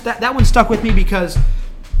 but I just that one stuck with me because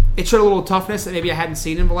it showed a little toughness that maybe I hadn't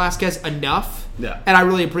seen in Velasquez enough. Yeah. And I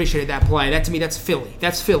really appreciated that play. That to me, that's Philly.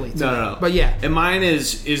 That's Philly. No. But yeah. And mine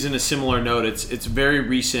is in a similar note. It's very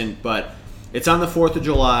recent, but it's on the 4th of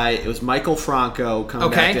July. It was Michael Franco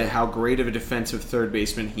coming back to how great of a defensive third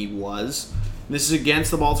baseman he was. And this is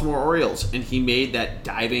against the Baltimore Orioles, and he made that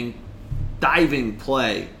diving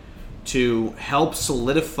play to help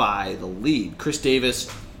solidify the lead. Chris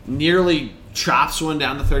Davis nearly chops one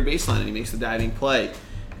down the third baseline, and he makes the diving play.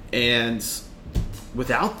 And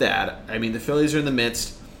without that, I mean, the Phillies are in the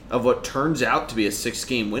midst of what turns out to be a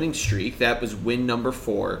 6-game winning streak. That was win number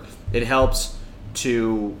 4. It helps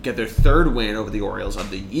to get their 3rd win over the Orioles of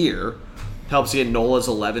the year. Helps to get Nola's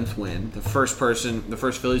 11th win. The first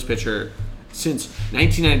Phillies pitcher since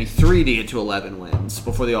 1993 to get to 11 wins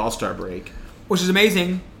before the All-Star break. Which is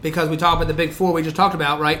amazing because we talk about the big four we just talked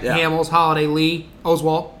about, right? Yeah. Hamels, Holiday, Lee,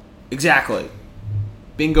 Oswalt. Exactly.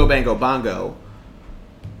 Bingo, bango, bongo.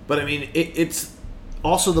 But, I mean, it's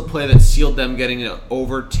also the play that sealed them getting to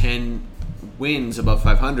over 10 wins above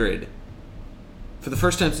 500 for the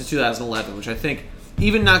first time since 2011, which I think,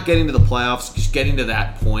 even not getting to the playoffs, just getting to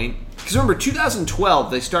that point. Because remember, 2012,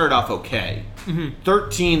 they started off okay.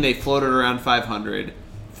 13, they floated around 500.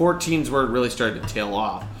 14's where it really started to tail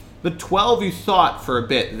off. But 12, you thought for a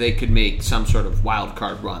bit they could make some sort of wild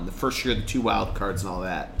card run. The first year, the 2 wild cards and all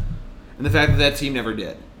that. And the fact that that team never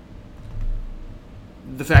did.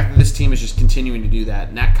 The fact that this team is just continuing to do that,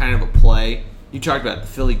 and that kind of a play, you talked about the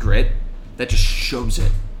Philly grit, that just shows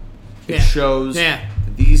it. It shows that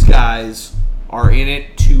these guys are in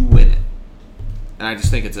it to win it. And I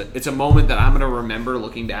just think it's a moment that I'm going to remember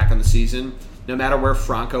looking back on the season. No matter where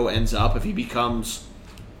Franco ends up, if he becomes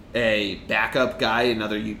a backup guy,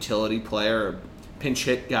 another utility player, a pinch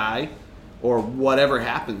hit guy, or whatever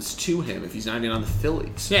happens to him if he's not even on the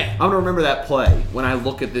Phillies. Yeah. I'm going to remember that play when I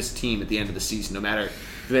look at this team at the end of the season, no matter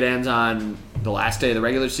if it ends on the last day of the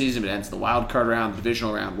regular season, if it ends in the wild card round, the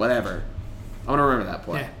divisional round, whatever. I'm going to remember that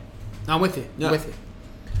play. Yeah. I'm with you. Yeah. I'm with you.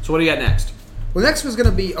 So what do you got next? Well, next was going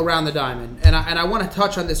to be around the diamond, and I want to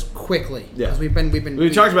touch on this quickly because we've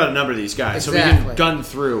talked about a number of these guys, so we can gun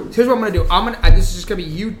through. Here's what I'm going to do. This is just going to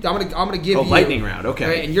be you. I'm going to give you lightning round.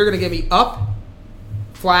 Okay, and you're going to give me up,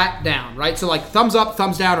 flat, down. Right. So like thumbs up,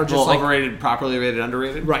 thumbs down, or just like overrated, properly rated,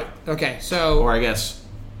 underrated. Right. Okay. So or I guess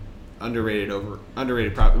underrated,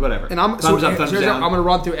 underrated, whatever. And thumbs up, thumbs down. I'm going to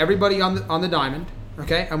run through everybody on the diamond.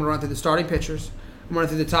 Okay. I'm going to run through the starting pitchers. I'm going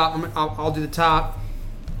to run through the top. I'll do the top.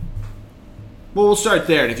 Well, we'll start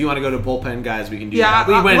there, and if you want to go to bullpen guys, we can do that.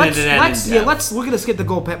 We went into that. We're going to skip the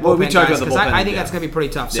bullpen we talked guys about the because bullpen. I think that's going to be pretty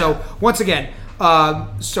tough. Yeah. So once again,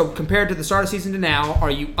 so compared to the start of the season to now, are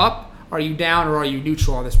you up, are you down, or are you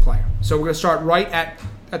neutral on this player? So we're going to start right at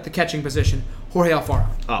the catching position. Jorge Alfaro.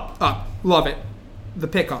 Up. Love it. The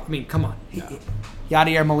pickup. I mean, come on. Yeah.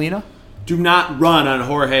 Yadier Molina. Do not run on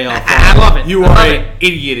Jorge Alfaro. I love it. You are an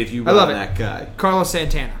idiot if you run on that guy. Carlos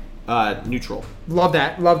Santana. Neutral. Love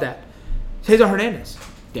that. Cesar Hernandez.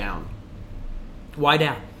 Down. Why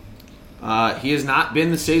down? He has not been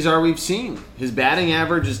the Cesar we've seen. His batting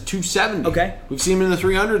average is .270. Okay. We've seen him in the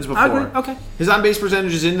 300s before. I agree. Okay. His on-base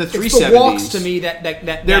percentage is in the 370s. It's the walks to me that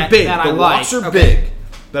they're big. The walks are big.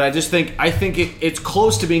 But I think it's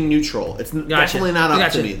close to being neutral. It's definitely not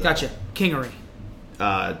up to me, though. Gotcha. Kingery.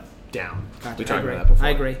 Down. Gotcha. We talked about that before. I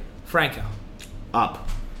agree. Franco. Up.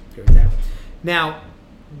 Agree with that. Now,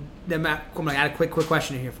 I'm going to add a quick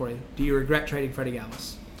question in here for you. Do you regret trading Freddie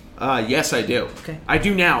Galvis? Yes, I do. Okay. I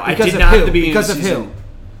do now. Because I did not at the beginning because of the season.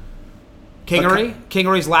 Kingery?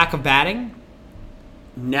 Kingery's lack of batting?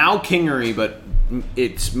 Now Kingery, but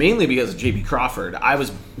it's mainly because of J.B. Crawford. I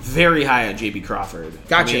was very high on J.B. Crawford.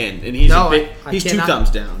 Gotcha. And he's 2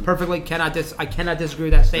 thumbs down. Perfectly. I cannot disagree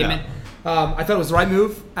with that statement. Yeah. I thought it was the right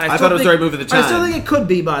move. And I thought it was the right move at the time. I still think it could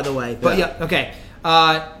be, by the way. But okay.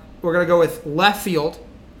 We're going to go with left field,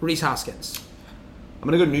 Rhys Hoskins. I'm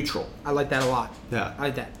going to go neutral. I like that a lot. Yeah. I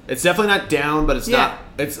like that. It's definitely not down, but it's not.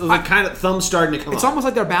 It's kind of thumbs starting to come up. It's almost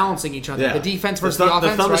like they're balancing each other. Yeah. The defense versus the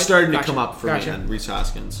offense. The thumb is starting to come up for me on Rhys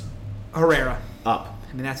Hoskins. Herrera. Up.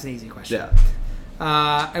 I mean, that's an easy question.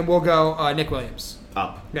 Yeah. And we'll go Nick Williams.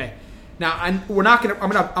 Up. Okay. Now, I'm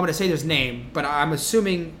gonna say his name, but I'm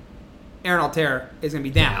assuming Aaron Altair is gonna be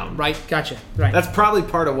down. Right? Gotcha. Right. That's probably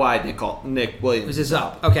part of why Nick Williams is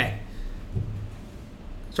up. Okay.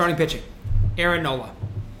 Starting pitching. Aaron Nola.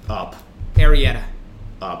 Up. Arrieta.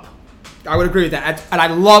 Up. I would agree with that. And I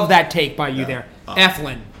love that take by you there. Up.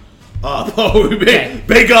 Eflin. Up. Oh,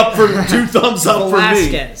 big up for 2 thumbs up for me.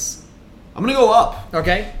 Velasquez. I'm going to go up.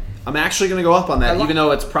 Okay. I'm actually going to go up on that, even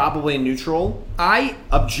though it's probably neutral.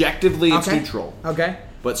 Objectively, it's neutral. Okay.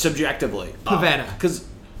 But subjectively. Pavetta. Because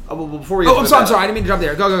before we get I'm sorry. I didn't mean to jump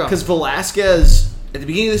there. Go. Because Velasquez, at the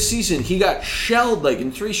beginning of the season, he got shelled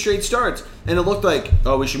in 3 straight starts. And it looked like,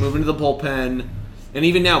 we should move into the bullpen. And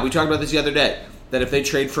even now, we talked about this the other day, that if they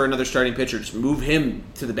trade for another starting pitcher, just move him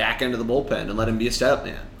to the back end of the bullpen and let him be a setup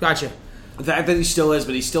man. Gotcha. The fact that he still is,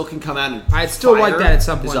 but he still can come out and I'd still like that at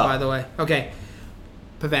some point, by the way. Okay.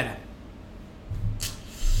 Pavetta.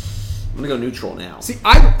 I'm going to go neutral now. See,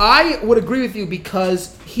 I would agree with you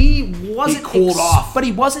because he wasn't cooled off. But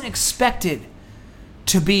he wasn't expected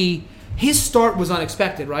to be. His start was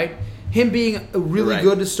unexpected, right? Him being really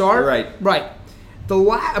good to start. Right. By the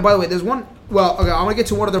way, there's one. Well, okay, I'm going to get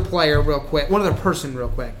to one other player real quick. One other person real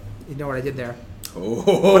quick. You know what I did there.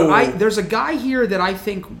 Oh. But there's a guy here that I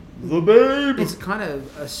think The babe. It's kind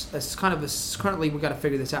of currently we got to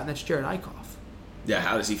figure this out, and that's Jared Eichhoff. Yeah,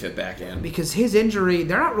 how does he fit back in? Because his injury,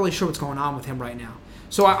 they're not really sure what's going on with him right now.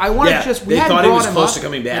 So I want to just they thought he was close to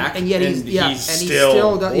coming back, and yet he's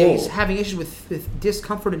he's having issues with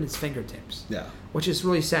discomfort in his fingertips. Yeah, which is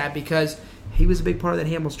really sad because he was a big part of that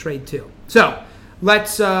Hamels trade too. So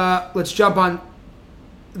let's jump on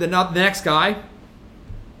the next guy,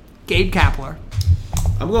 Gabe Kapler.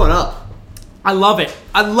 I'm going up. I love it.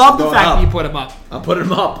 I love the fact that you put him up. I'm putting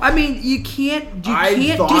him up. I mean, you can't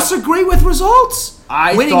disagree with results.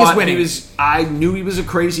 Winning is winning. I knew he was a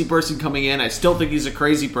crazy person coming in. I still think he's a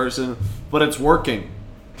crazy person, but it's working.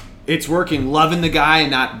 It's working. Loving the guy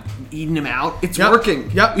and not eating him out. It's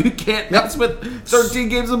working. Yep. You can't mess with 13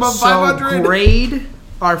 games above 500. So grade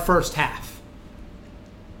our first half.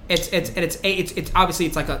 It's obviously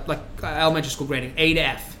it's like elementary school grading, A to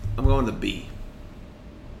F. I'm going to B.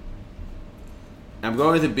 I'm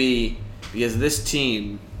going with a B because this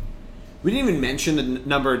team, we didn't even mention the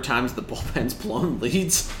number of times the bullpen's blown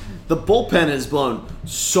leads. The bullpen has blown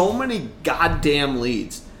so many goddamn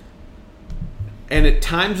leads. And at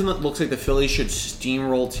times when it looks like the Phillies should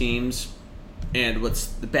steamroll teams, and what's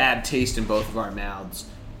the bad taste in both of our mouths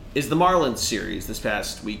is the Marlins series this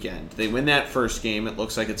past weekend. They win that first game. It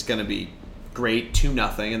looks like it's going to be great,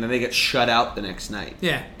 2-0, and then they get shut out the next night.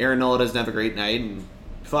 Yeah. Aaron Nola doesn't have a great night, and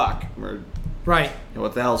right.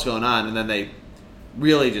 What the hell's going on? And then they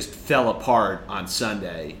really just fell apart on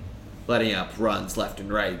Sunday, letting up runs left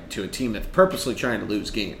and right to a team that's purposely trying to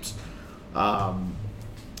lose games.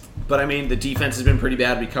 But, I mean, the defense has been pretty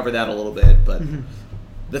bad. We covered that a little bit. But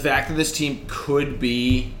the fact that this team could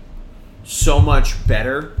be so much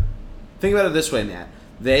better, think about it this way, Matt.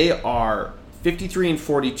 They are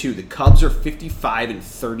 53-42. The Cubs are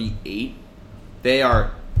 55-38. They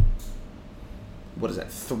are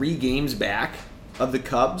 3 games back of the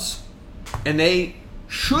Cubs, and they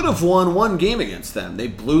should have won one game against them. They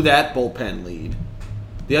blew that bullpen lead.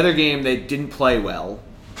 The other game, they didn't play well,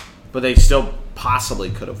 but they still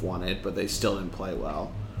possibly could have won it, but they still didn't play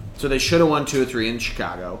well. So they should have won 2 or 3 in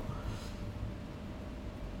Chicago.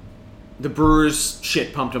 The Brewers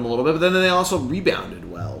shit-pumped them a little bit, but then they also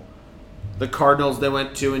rebounded well. The Cardinals, they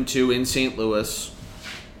went 2-2 in St. Louis.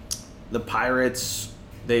 The Pirates...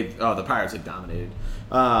 the Pirates have dominated.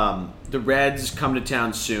 The Reds come to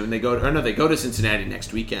town soon. They go to Cincinnati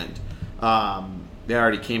next weekend. They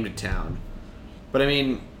already came to town. But I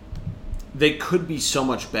mean, they could be so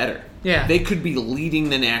much better. Yeah. They could be leading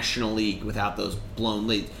the National League without those blown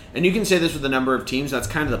leads. And you can say this with a number of teams. That's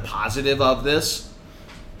kind of the positive of this,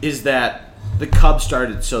 is that the Cubs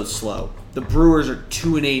started so slow. The Brewers are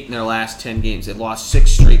 2-8 in their last 10 games. They've lost 6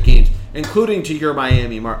 straight games, including to your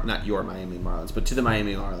not your Miami Marlins, but to the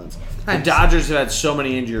Miami Marlins. The Dodgers have had so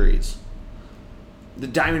many injuries. The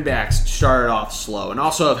Diamondbacks started off slow and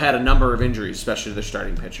also have had a number of injuries, especially to their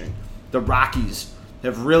starting pitching. The Rockies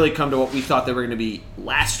have really come to what we thought they were going to be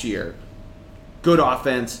last year. Good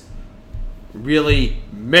offense, really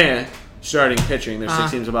meh starting pitching. They're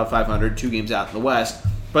 6 games above 500, 2 games out in the West,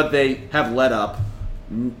 but they have led up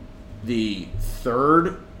the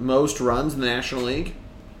 3rd most runs in the National League.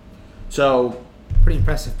 So pretty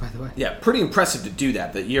impressive, by the way. Yeah, pretty impressive to do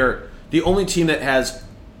that. That you're the only team that has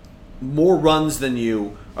more runs than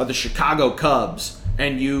you are the Chicago Cubs,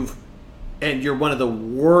 and you're one of the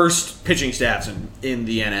worst pitching staffs in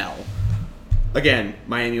the NL. Again,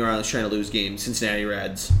 Miami Marlins trying to lose games. Cincinnati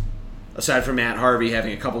Reds, aside from Matt Harvey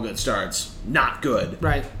having a couple good starts, not good.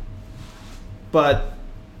 Right. But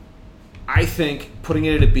I think putting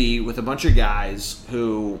it at a B with a bunch of guys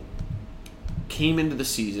who came into the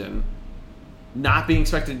season not being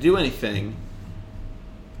expected to do anything,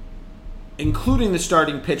 including the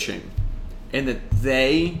starting pitching, and that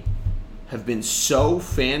they have been so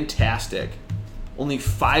fantastic. Only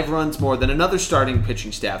 5 runs more than another starting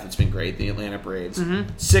pitching staff that's been great, the Atlanta Braves.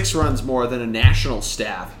 6 runs more than a national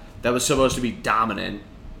staff that was supposed to be dominant.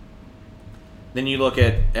 Then you look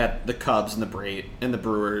at the Cubs and the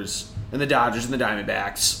Brewers and the Dodgers and the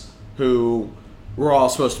Diamondbacks, who were all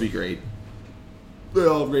supposed to be great. They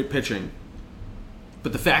all have great pitching.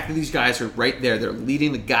 But the fact that these guys are right there, they're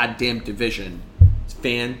leading the goddamn division, is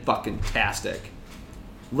fan-fucking-tastic.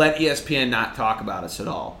 Let ESPN not talk about us at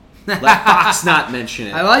all. Let Fox not mention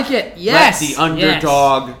it. I like it. Yes. Let the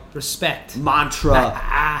underdog respect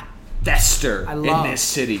mantra fester in this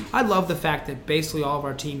city. I love the fact that basically all of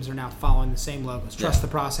our teams are now following the same logos. Trust the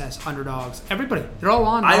process, underdogs, everybody. They're all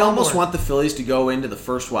on. I almost want the Phillies to go into the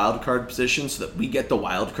first wild card position so that we get the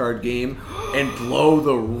wild card game and blow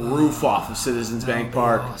the roof off of Citizens Bank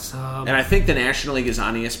Park. Awesome. And I think the National League is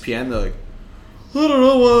on ESPN. They're like, I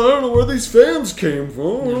don't know where these fans came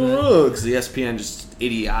from. Because the ESPN just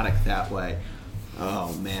idiotic that way.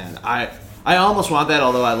 Oh, man. I almost want that,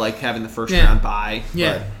 although I like having the first round bye.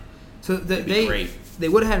 Yeah. So they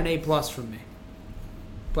would have had an A+ from me.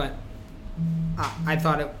 But I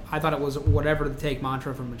thought it was whatever the take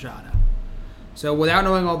mantra from Machado. So without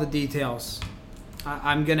knowing all the details,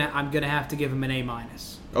 I'm gonna have to give him an A-.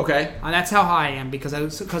 Okay. And that's how high I am because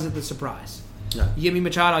of the surprise. Yeah. You give me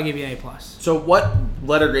Machado, I'll give you an A+. So what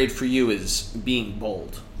letter grade for you is being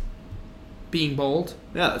bold? Being bold?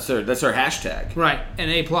 Yeah, that's our hashtag. Right. An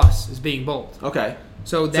A+ is being bold. Okay.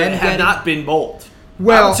 So then they have not been bold.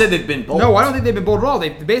 Well, I would say they've been bold. No, I don't think they've been bold at all. They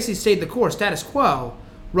basically stayed the course, status quo.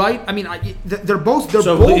 Right? I mean, they're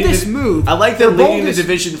boldest move. I like that leading the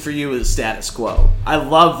division for you is status quo. I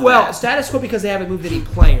love that. Well, status quo because they haven't moved any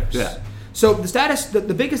players. Yeah. So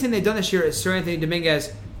the biggest thing they've done this year is Sir Anthony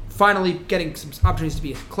Dominguez finally getting some opportunities to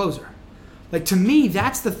be a closer. Like, to me,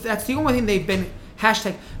 that's the only thing they've been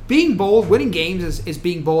hashtag being bold. Winning games is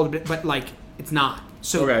being bold, but like it's not.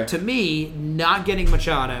 So to me, not getting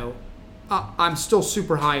Machado. I'm still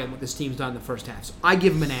super high on what this team's done in the first half. So I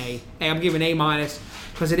give them an A. I'm giving an A-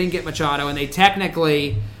 because they didn't get Machado, and they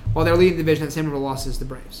technically, while they're leading the division, have the same number of losses as the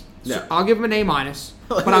Braves. So yeah. I'll give them an A-.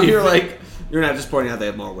 But you're not just pointing out they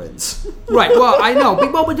have more wins. Right. Well, I know.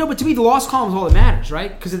 But to me, the loss column is all that matters,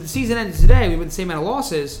 right? Because if the season ended today, we have the same amount of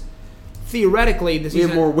losses. Theoretically, the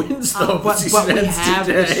season... We have more wins, though. But we have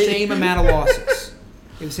the same amount of losses.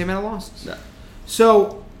 We have the same amount of losses. Yeah.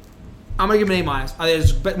 So... I'm going to give him an A-.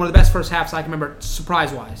 It's one of the best first halves I can remember,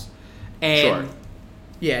 surprise-wise. And,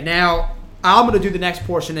 yeah, now, I'm going to do the next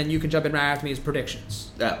portion, and you can jump in right after me as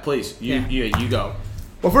predictions. Yeah, please. You go.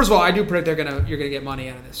 Well, first of all, I do predict you're going to get money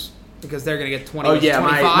out of this. Because they're going to get 20, oh, yeah,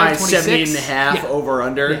 25, my 26. 70.5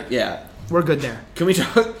 over-under. Yeah. We're good there. Can we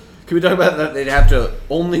talk about that? They'd have to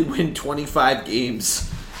only win 25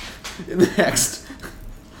 games in the next,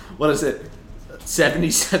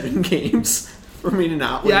 77 games? For me to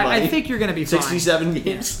not win money. I think you're going to be fine. 67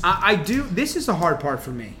 games. Yeah. I do. This is the hard part for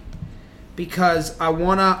me because I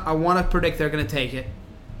wanna predict they're going to take it,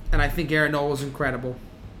 and I think Aaron Nola is incredible.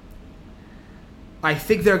 I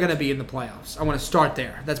think they're going to be in the playoffs. I want to start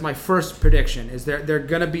there. That's my first prediction. Is they're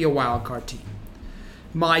going to be a wild card team.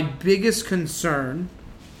 My biggest concern,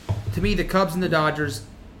 to me, the Cubs and the Dodgers.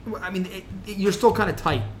 I mean, you're still kind of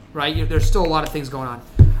tight, right? There's still a lot of things going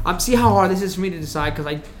on. See how hard this is for me to decide because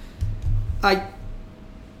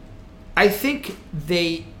I think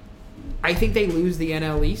they lose the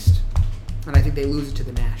NL East, and I think they lose it to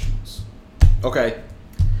the Nationals. Okay.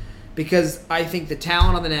 Because I think the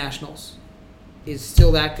talent on the Nationals is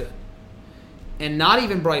still that good, and not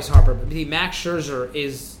even Bryce Harper, but Max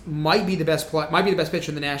Scherzer might be the best pitcher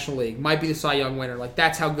in the National League, might be the Cy Young winner. Like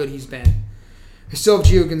that's how good he's been. They still have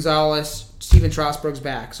Gio Gonzalez, Steven Strasburg's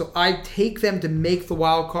back, so I take them to make the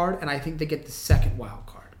wild card, and I think they get the second wild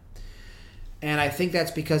card. And I think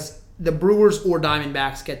that's because the Brewers or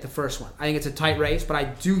Diamondbacks get the first one. I think it's a tight race, but I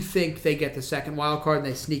do think they get the second wild card and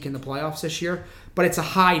they sneak in the playoffs this year. But it's a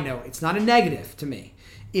high note. It's not a negative to me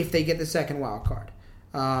if they get the second wild card.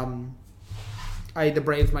 I think the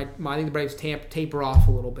Braves taper off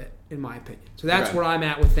a little bit, in my opinion. So that's where I'm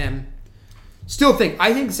at with them.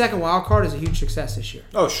 I think the second wild card is a huge success this year.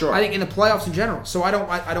 Oh, sure. I think in the playoffs in general. So I don't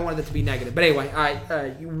want it to be negative. But anyway,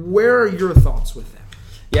 where are your thoughts with them?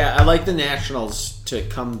 Yeah, I like the Nationals to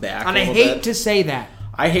come back. And I hate to say that.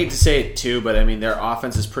 I hate to say it too, but I mean their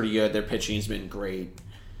offense is pretty good. Their pitching has been great.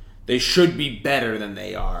 They should be better than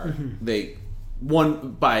they are. Mm-hmm. They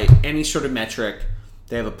won by any sort of metric.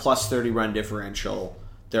 They have a plus 30 run differential.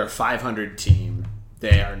 They're a 500 team.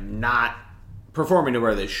 They are not performing to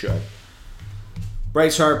where they should.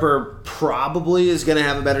 Bryce Harper probably is going to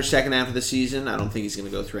have a better second half of the season. I don't think he's going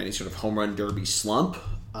to go through any sort of home run derby slump.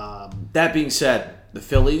 That being said, the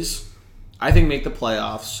Phillies, I think, make the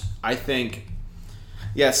playoffs. I think,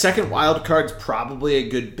 second wild card's probably a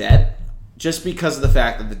good bet just because of the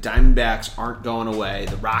fact that the Diamondbacks aren't going away.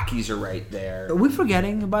 The Rockies are right there. Are we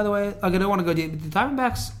forgetting, by the way? I don't want to go deep. The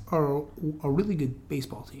Diamondbacks are a really good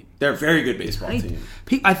baseball team. They're a very good baseball team.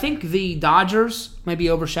 I think the Dodgers might be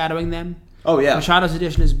overshadowing them. Oh, yeah. Machado's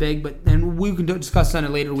addition is big, and we can discuss that in a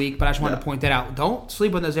later week, but I just wanted to point that out. Don't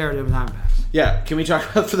sleep on those areas of the Diamondbacks. Yeah, can we talk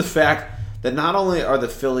about for the fact that not only are the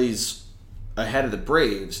Phillies ahead of the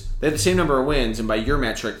Braves, they have the same number of wins, and by your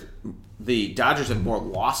metric, the Dodgers have more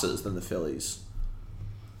losses than the Phillies.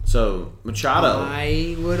 So, Machado...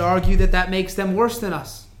 I would argue that makes them worse than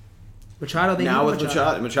us. Machado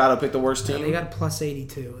picked the worst team? Yeah, they got a plus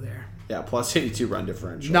 82 there. Yeah, plus 82 run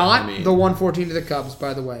differential. Not the 114 to the Cubs,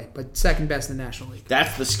 by the way, but second best in the National League.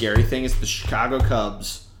 That's the scary thing is the Chicago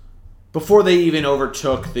Cubs before they even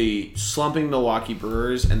overtook the slumping Milwaukee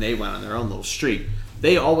Brewers and they went on their own little streak,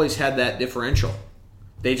 they always had that differential.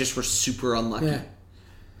 They just were super unlucky. Yeah.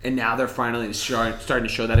 And now they're finally starting to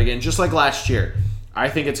show that again, just like last year. I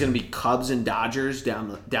think it's going to be Cubs and Dodgers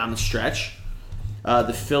down the stretch.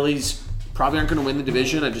 The Phillies probably aren't going to win the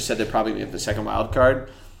division. I just said they're probably going to get the second wild card.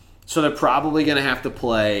 So they're probably going to have to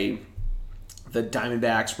play the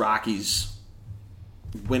Diamondbacks, Rockies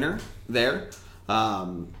winner there.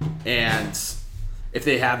 And if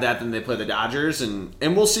they have that, then they play the Dodgers. And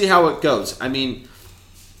we'll see how it goes. I mean,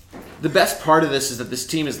 the best part of this is that this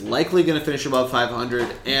team is likely going to finish above 500.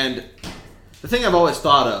 And the thing I've always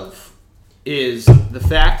thought of is the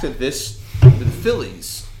fact that the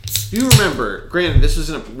Phillies, if you remember, granted, this was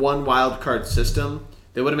in a one wild card system.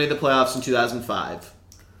 They would have made the playoffs in 2005.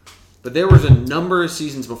 But there was a number of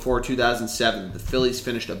seasons before 2007 the Phillies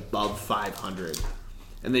finished above 500.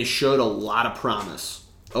 And they showed a lot of promise.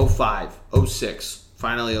 05, 06,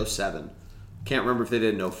 finally 07. Can't remember if they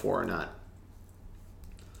did in 04 or not.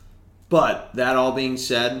 But that all being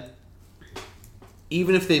said,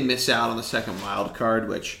 even if they miss out on the second wild card,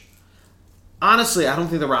 which honestly, I don't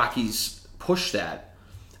think the Rockies push that.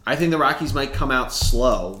 I think the Rockies might come out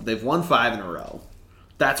slow. They've won 5 in a row.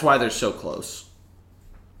 That's why they're so close.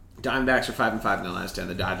 Diamondbacks are 5-5 in the last 10.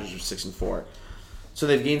 The Dodgers are 6-4. So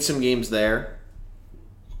they've gained some games there.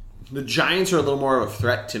 The Giants are a little more of a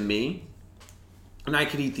threat to me. And I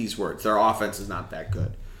could eat these words. Their offense is not that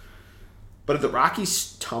good. But if the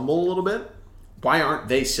Rockies tumble a little bit, why aren't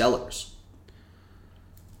they sellers?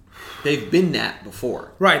 They've been that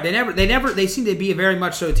before. Right. They seem to be very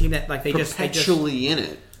much so a team that like they perpetually in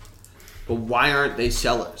it. But why aren't they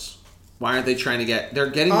sellers? Why aren't they trying to get... They're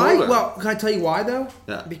getting older. Well, can I tell you why, though?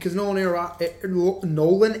 Yeah. Because Nolan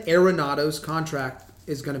Arenado's contract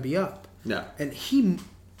is going to be up. Yeah. And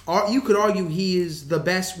you could argue he is the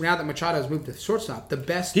best, now that Machado's moved to shortstop, the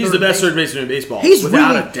best... He's the best third baseman in baseball. He's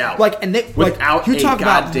without really, a doubt. Without a goddamn doubt. You talk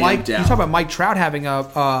about Mike Trout having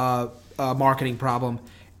a marketing problem.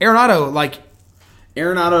 Arenado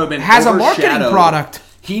has a marketing product.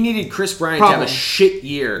 He needed Chris Bryant to have a shit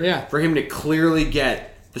year for him to clearly get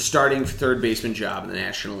the starting third baseman job in the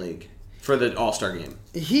National League for the All-Star game.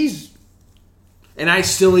 And I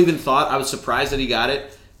still even thought, I was surprised that he got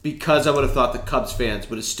it because I would have thought the Cubs fans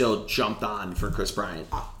would have still jumped on for Chris Bryant.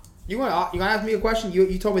 You want to ask me a question?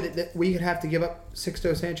 You told me that we could have to give up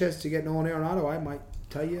Sixto Sanchez to get Nolan Arenado. I might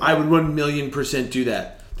tell you. I would 1,000,000% do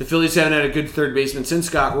that. The Phillies haven't had a good third baseman since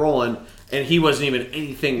Scott Rowland, and he wasn't even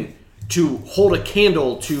anything to hold a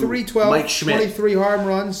candle to 312, Mike Schmidt. 23 home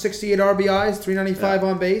runs, 68 RBIs, 395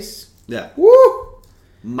 on base. Yeah. Woo!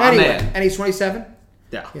 My man. And he's 27?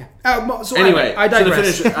 Yeah. Anyway, I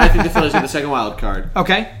digress. So to finish, I think the Phillies are the second wild card.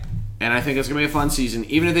 Okay. And I think it's going to be a fun season.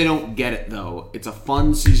 Even if they don't get it, though, it's a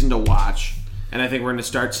fun season to watch. And I think we're going to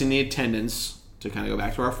start seeing the attendance, to kind of go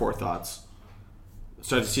back to our forethoughts,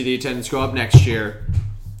 start to see the attendance go up next year.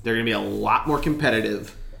 They're going to be a lot more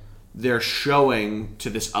competitive. They're showing to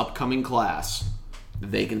this upcoming class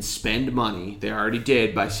that they can spend money. They already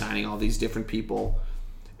did by signing all these different people.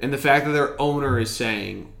 And the fact that their owner is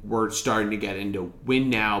saying we're starting to get into win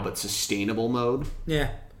now but sustainable mode.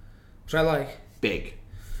 Yeah, which I like. Big.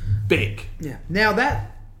 Yeah. Now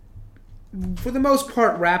that, for the most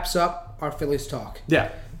part, wraps up our Phillies talk. Yeah.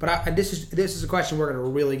 But this is a question we're going to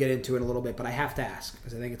really get into in a little bit, but I have to ask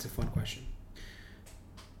because I think it's a fun question.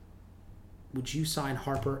 Would you sign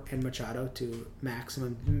Harper and Machado to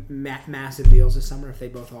massive deals this summer if they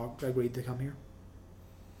both all agreed to come here?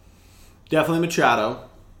 Definitely Machado.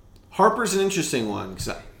 Harper's an interesting one because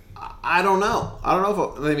I don't know. I don't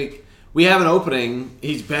know if maybe we have an opening.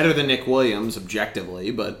 He's better than Nick Williams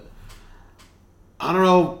objectively, but I don't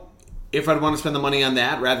know if I'd want to spend the money on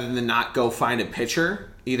that rather than not go find a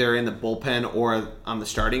pitcher either in the bullpen or on the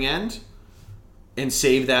starting end and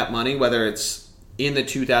save that money, whether it's in the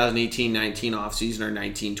 2018-19 offseason or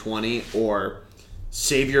 19-20, or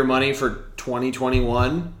save your money for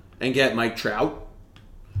 2021 and get Mike Trout.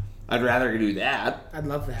 I'd rather do that. I'd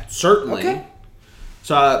love that. Certainly. Okay.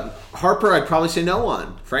 So Harper, I'd probably say no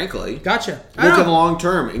on, frankly. Gotcha. Look at the long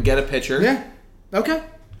term and get a pitcher. Yeah. Okay.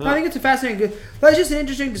 I think it's a fascinating. But it's just an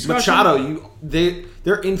interesting discussion. Machado,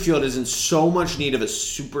 their infield is in so much need of a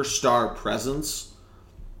superstar presence,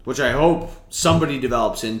 which I hope somebody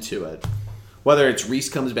develops into it. Whether it's Reese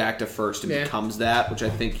comes back to first and becomes that, which I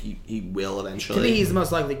think he will eventually. To me, he's the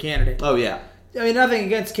most likely candidate. Oh, yeah. I mean, nothing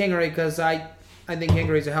against Kingery because I think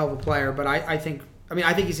Kingery's a hell of a player, but I think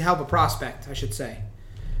he's a hell of a prospect, I should say.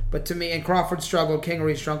 But to me, and Crawford struggled,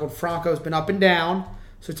 Kingery struggled, Franco's been up and down.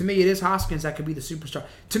 So to me, it is Hoskins that could be the superstar.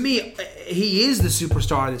 To me, he is the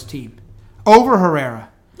superstar of this team over Herrera.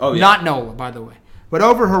 Oh, yeah. Not Nola, by the way. But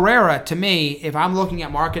over Herrera, to me, if I'm looking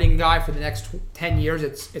at marketing guy for the next 10 years,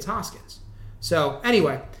 it's Hoskins. So,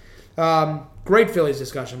 anyway, great Phillies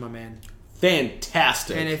discussion, my man.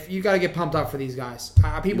 Fantastic. And if you got to get pumped up for these guys.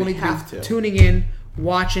 People need to be tuning in,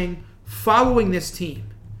 watching, following this team.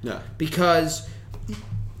 Yeah. Because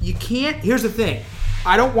you can't... Here's the thing.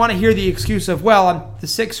 I don't want to hear the excuse of, well, I'm the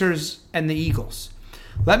Sixers and the Eagles.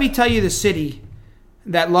 Let me tell you the city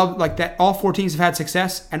that all 4 teams have had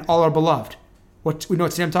success and all are beloved. You know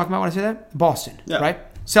what city I'm talking about when I say that? Boston, right?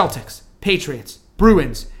 Celtics, Patriots,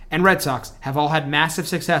 Bruins, and Red Sox have all had massive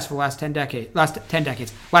success for the last 10 decades. Last 10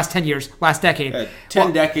 years, last decade.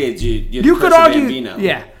 10 decades, you could argue, Bambino.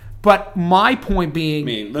 Yeah. But my point being,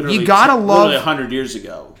 you gotta love. Literally 100 years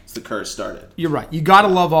ago, the curse started. You're right. You gotta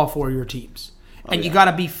love all 4 of your teams, and you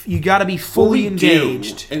gotta be fully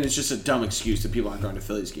engaged. And it's just a dumb excuse that people aren't going to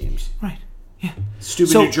Phillies games. Right. Yeah.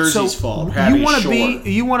 Stupid New Jersey's fault.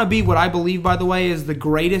 You want to be what I believe, by the way, is the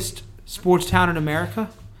greatest sports town in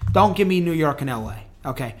America. Don't give me New York and LA.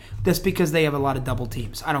 Okay, that's because they have a lot of double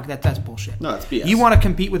teams. I don't. That's bullshit. No, it's BS. You want to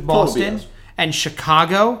compete with Boston and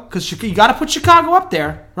Chicago because you got to put Chicago up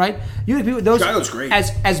there, right? You want to compete with those. Chicago's great.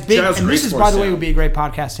 As big. Chicago's and this is, by the way, would be a great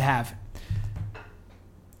podcast to have.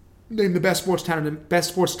 Name the best sports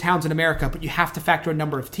towns in America, but you have to factor a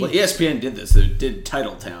number of teams. Well, ESPN did this. They did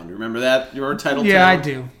Titletown. Remember that? Your Titletown? Yeah, I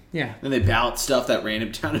do. Yeah. And they ballot stuff that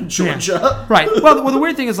random town in Georgia. Yeah. Right. Well, the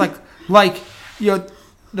weird thing is like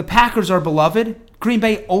the Packers are beloved. Green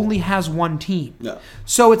Bay only has 1 team. Yeah.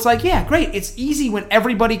 So it's like, yeah, great. It's easy when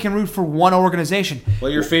everybody can root for one organization.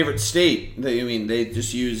 Well, your favorite state, they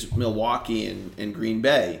just use Milwaukee and Green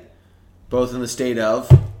Bay, both in the state of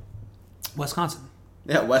Wisconsin.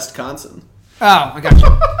 Yeah, Wisconsin. Oh, I got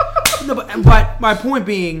you. No, but my point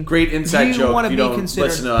being, great inside joke. If you don't considered,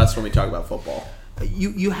 listen to us when we talk about football.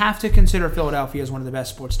 You have to consider Philadelphia as one of the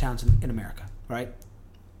best sports towns in America, right?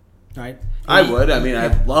 Right. I would. I mean,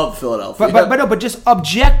 I love Philadelphia. But just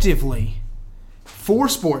objectively, 4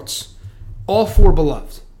 sports, all 4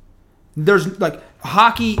 beloved. There's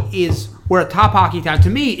hockey we're a top hockey town. To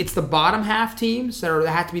me, it's the bottom half teams that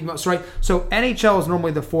have to be the most right. So NHL is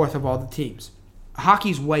normally the 4th of all the teams.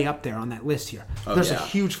 Hockey's way up there on that list here. There's a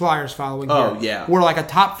huge Flyers following here. Oh, yeah. We're like a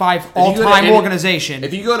top 5 all-time organization.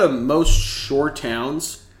 If you go to most shore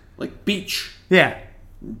towns, like beach,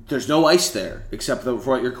 there's no ice there except for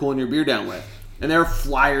what you're cooling your beer down with. And there are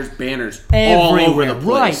Flyers banners all over the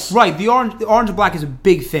place. Right. The orange and black is a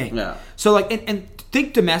big thing. Yeah. So, and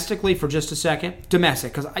think domestically for just a second.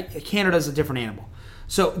 Domestic, because Canada's a different animal.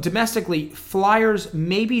 So, domestically, Flyers,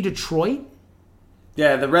 maybe Detroit.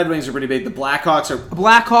 Yeah, the Red Wings are pretty big. The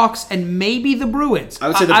Blackhawks and maybe the Bruins. I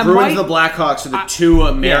would say the Bruins and the Blackhawks are the 2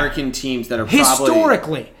 American teams that are probably...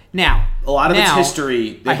 Historically. Now... A lot of its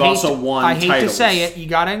history, they've also won titles. I hate to say it, you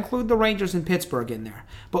got to include the Rangers and Pittsburgh in there.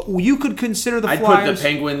 But you could consider the Flyers... I'd put the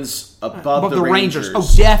Penguins above the Rangers. Oh,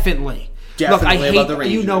 definitely. Definitely above the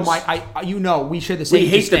Rangers. We share the same We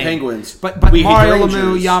hate the Penguins. But Mario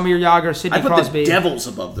Lemieux, Jaromir Jagr, Sidney Crosby... I put the Devils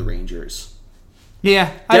above the Rangers.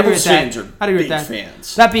 Yeah, I agree with that. Devils fans are big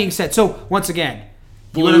fans. That being said, so once again...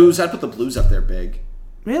 Blues, I'd put the Blues up there big.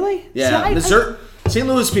 Really? Yeah. St.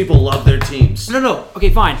 Louis people love their teams. No.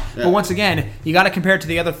 Okay, fine. Yeah. But once again, you got to compare it to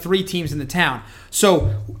the other 3 teams in the town.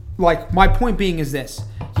 So, my point being is this.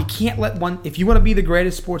 You can't let one... If you want to be the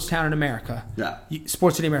greatest sports town in America,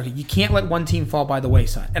 sports city in America, you can't let one team fall by the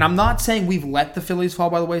wayside. And I'm not saying we've let the Phillies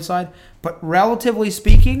fall by the wayside, but relatively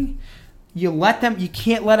speaking... You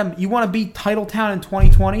can't let them. You want to be title town in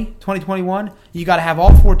 2020, 2021, you got to have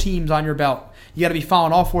all 4 teams on your belt. You got to be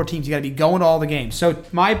following all 4 teams. You got to be going to all the games. So,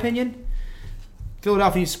 my opinion,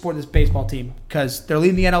 Philadelphia needs to support this baseball team because they're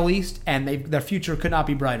leading the NL East and their future could not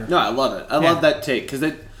be brighter. No, I love it. I love that take because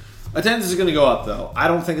attendance is going to go up, though. I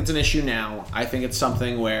don't think it's an issue now. I think it's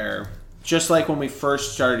something where, just like when we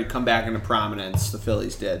first started to come back into prominence, the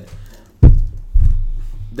Phillies did,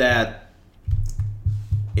 that...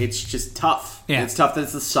 It's just tough. Yeah. It's tough that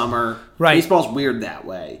it's the summer. Right. Baseball's weird that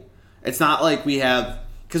way. It's not like we have...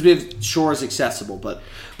 Because we have shores accessible, but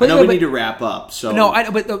I know we need to wrap up. So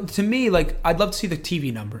but to me, I'd love to see the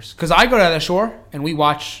TV numbers. Because I go to the shore and we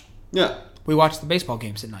watch the baseball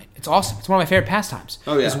games at night. It's awesome. It's one of my favorite pastimes.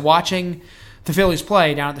 Oh, yeah. Is watching the Phillies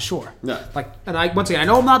play down at the shore. Yeah. Once again, I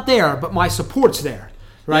know I'm not there, but my support's there.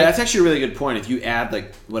 Right? Yeah, that's actually a really good point. If you add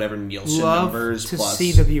whatever Nielsen numbers to plus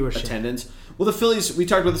see the viewership. Attendance... Well, the Phillies, we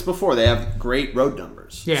talked about this before, they have great road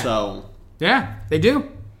numbers. Yeah. So, yeah, they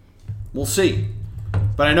do. We'll see.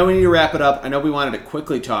 But I know we need to wrap it up. I know we wanted to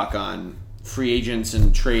quickly talk on free agents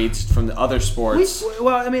and trades from the other sports.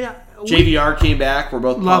 JVR came back. We're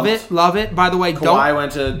both pumped. Love it. By the way, Kawhi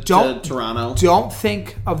went to Toronto. Don't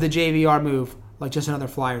think of the JVR move like just another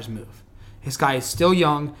Flyers move. This guy is still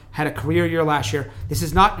young, had a career year last year. This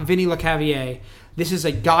is not Vinny LeCavier. This is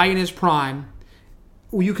a guy in his prime.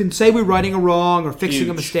 You can say we're righting a wrong or fixing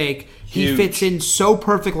a mistake. He fits in so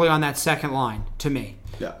perfectly on that second line to me.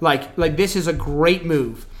 Yeah. Like this is a great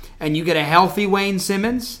move. And you get a healthy Wayne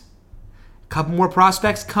Simmons, a couple more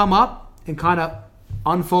prospects come up and kind of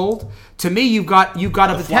unfold. To me, you've got a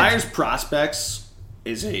potential. Flyers prospects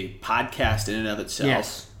is a podcast in and of itself.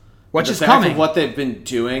 Yes. Which is coming. coming. Of what they've been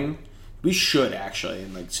doing, we should actually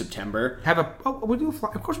in September we'll do. Of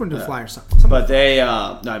course, we're gonna do Flyers stuff. But they,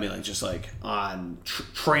 no, I mean just on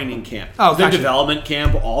training camp. Oh, their gotcha. development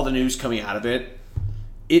camp. All the news coming out of it,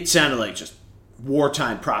 it sounded like just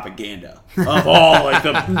wartime propaganda of all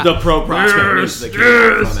the pro prospect news that came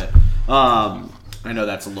out from it. I know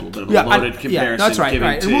that's a little bit of a loaded comparison. Yeah, that's right. Given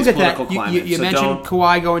And we'll get that. climate, You mentioned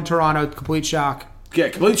Kawhi going Toronto, complete shock. Yeah,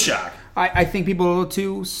 complete shock. I think people are a little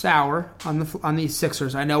too sour on these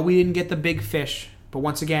Sixers. I know we didn't get the big fish, but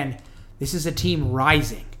once again, this is a team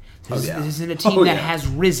rising. This isn't a team that has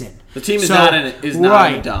risen. The team is not in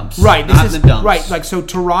the dumps. Right. Not in the dumps. Right. So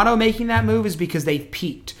Toronto making that move is because they've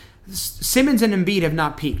peaked. Simmons and Embiid have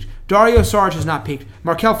not peaked. Dario Saric has not peaked.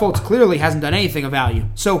 Markelle Fultz clearly hasn't done anything of value.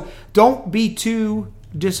 So don't be too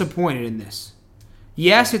disappointed in this.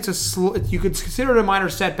 Yes, you could consider it a minor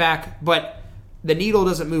setback, but the needle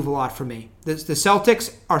doesn't move a lot for me. The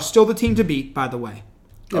Celtics are still the team to beat, by the way,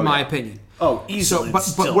 in my opinion. Oh, easily.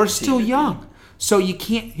 But we're still young. So you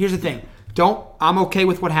can't. Here's the thing. I'm okay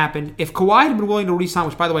with what happened. If Kawhi had been willing to re-sign,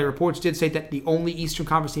 which, by the way, reports did say that the only Eastern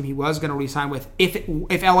Conference team he was going to re-sign with,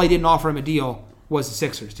 if LA didn't offer him a deal, was the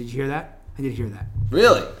Sixers. Did you hear that? I did hear that.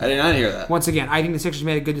 Really? I did not hear that. Once again, I think the Sixers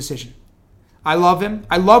made a good decision. I love him.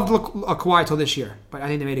 I loved Kawhi till this year, but I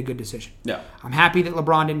think they made a good decision. Yeah. I'm happy that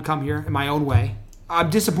LeBron didn't come here in my own way. I'm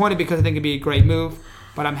disappointed because I think it'd be a great move,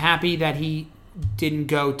 but I'm happy that he didn't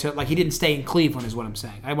go to, he didn't stay in Cleveland is what I'm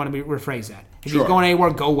saying. I want to rephrase that. If he's going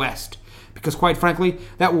anywhere, go west. Because quite frankly,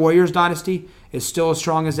 that Warriors dynasty is still as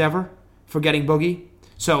strong as ever, forgetting Boogie.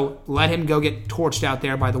 So let him go get torched out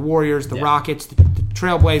there by the Warriors, the Rockets, the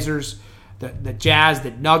Trailblazers, the Jazz,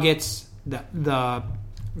 the Nuggets, the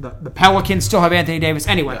Pelicans still have Anthony Davis.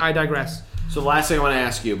 Anyway, I digress. So the last thing I want to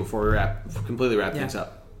ask you before we completely wrap things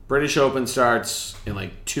up. British Open starts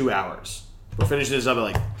in 2 hours. We're finishing this up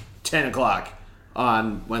at 10 o'clock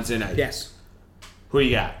on Wednesday night. Yes. Who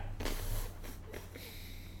you got?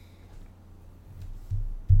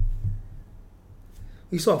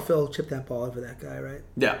 You saw Phil chip that ball over that guy, right?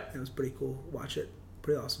 Yeah. It was pretty cool. Watch it.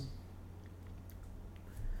 Pretty awesome.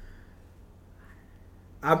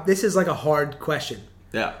 This is a hard question.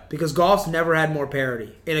 Yeah. Because golf's never had more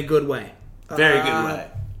parity in a good way. Very good way.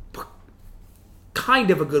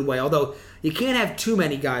 Kind of a good way, although you can't have too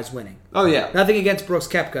many guys winning. Oh, yeah. Nothing against Brooks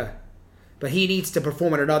Koepka, but he needs to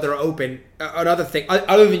perform at another thing,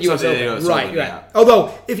 other than U.S. Open. Right. Yeah.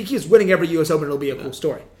 Although, if he keeps winning every U.S. Open, it'll be a cool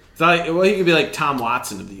story. He could be like Tom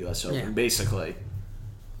Watson of the U.S. Open, basically.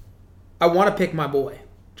 I want to pick my boy,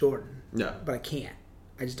 Jordan. No. But I can't.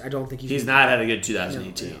 I don't think he's not had a good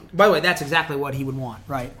 2018. No. By the way, that's exactly what he would want,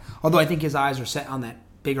 right? Although I think his eyes are set on that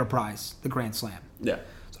bigger prize, the Grand Slam. Yeah.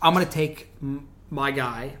 So I'm going to take my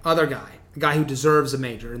guy, the guy who deserves a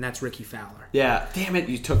major, and that's Ricky Fowler. Yeah. Damn it,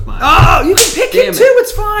 you took mine. Oh, you can pick him too.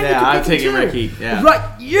 It's fine. Yeah, I'm taking Ricky. Yeah.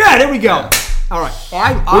 Right. Yeah, there we go. Yeah. All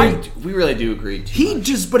right. We really do agree.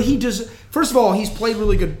 First of all, he's played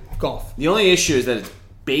really good golf. The only issue is that it's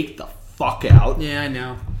baked the fuck out. Yeah, I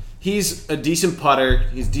know. He's a decent putter.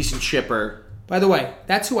 He's a decent chipper. By the way,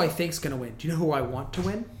 that's who I think's going to win. Do you know who I want to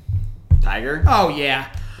win? Tiger? Oh,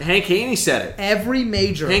 yeah. Hank Haney said it. Every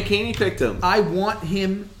major. Hank Haney picked him. I want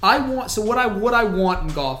him. So what I want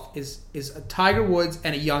in golf is a Tiger Woods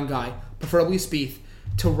and a young guy, preferably Spieth,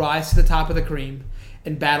 to rise to the top of the cream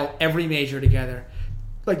and battle every major together.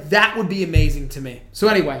 That would be amazing to me. So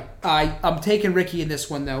anyway, I'm taking Ricky in this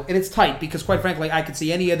one, though. And it's tight because, quite frankly, I could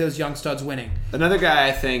see any of those young studs winning. Another guy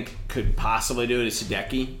I think could possibly do it is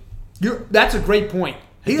Hideki. That's a great point.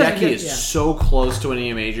 Hideki is so close to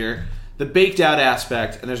winning a major. The baked-out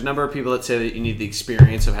aspect, and there's a number of people that say that you need the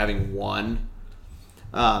experience of having won.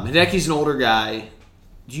 Hideki's an older guy.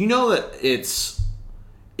 Do you know that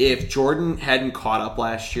if Jordan hadn't caught up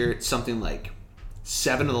last year, it's something like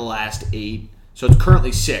 7 of the last 8. So it's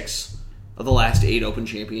currently 6 of the last 8 Open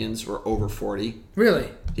champions were over 40. Really?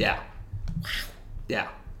 Yeah. Wow. Yeah.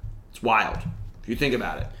 It's wild if you think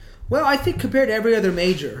about it. Well, I think compared to every other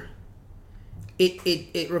major,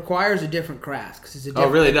 It requires a different craft because it's a. Oh,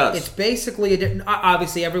 it really does. It's basically a different.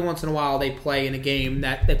 Obviously, every once in a while they play in a game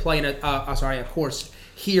that they play in a course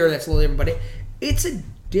here that's a little different, but it's a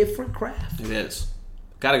different craft. It is.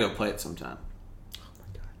 Got to go play it sometime. Oh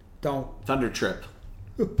my God! Don't Thunder Trip.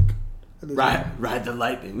 Ride the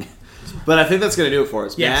lightning. But I think that's going to do it for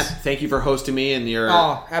us. Yes. Matt, thank you for hosting me in your.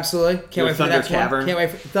 Oh, absolutely! Can't wait for the Thunder next Cavern. one. Can't wait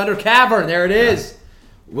for Thunder Cavern. There it is.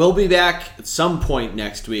 We'll be back at some point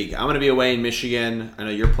next week. I'm going to be away in Michigan. I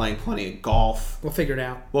know you're playing plenty of golf. We'll figure it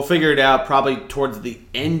out. We'll figure it out probably towards the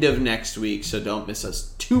end of next week, so don't miss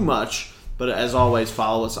us too much. But as always,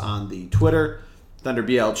 follow us on the Twitter,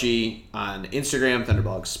 ThunderBLG, on Instagram,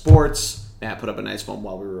 Thunderblog Sports. Matt put up a nice one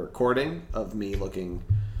while we were recording of me looking,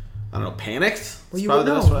 I don't know, panicked. Well, you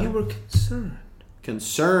were concerned.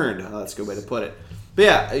 Concerned. Oh, that's a good way to put it. But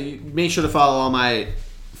yeah, make sure to follow all my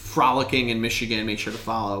frolicking in Michigan. Make sure to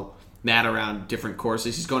follow Matt around different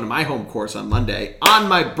courses. He's going to my home course on Monday on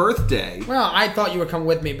my birthday. Well, I thought you would come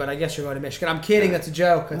with me, but I guess you're going to Michigan. I'm kidding. That's a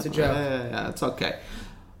joke. That's a joke. Yeah, it's okay.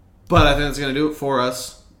 But I think that's going to do it for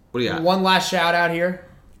us. What do you got? One last shout out here.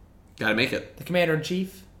 Got to make it. The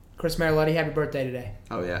Commander-in-Chief, Chris Mariletti. Happy birthday today.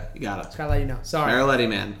 Oh, yeah. You got it. Just got to let you know. Sorry. Mariletti,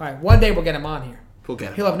 man. All right. One day we'll get him on here. We'll get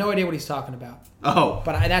him. He'll have no idea what he's talking about. Oh.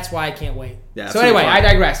 But that's why I can't wait. Yeah, so anyway, I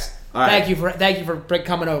digress. All right. Thank you for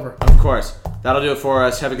coming over. Of course. That'll do it for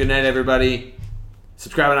us. Have a good night, everybody.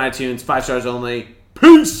 Subscribe on iTunes. 5 stars only.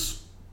 Peace!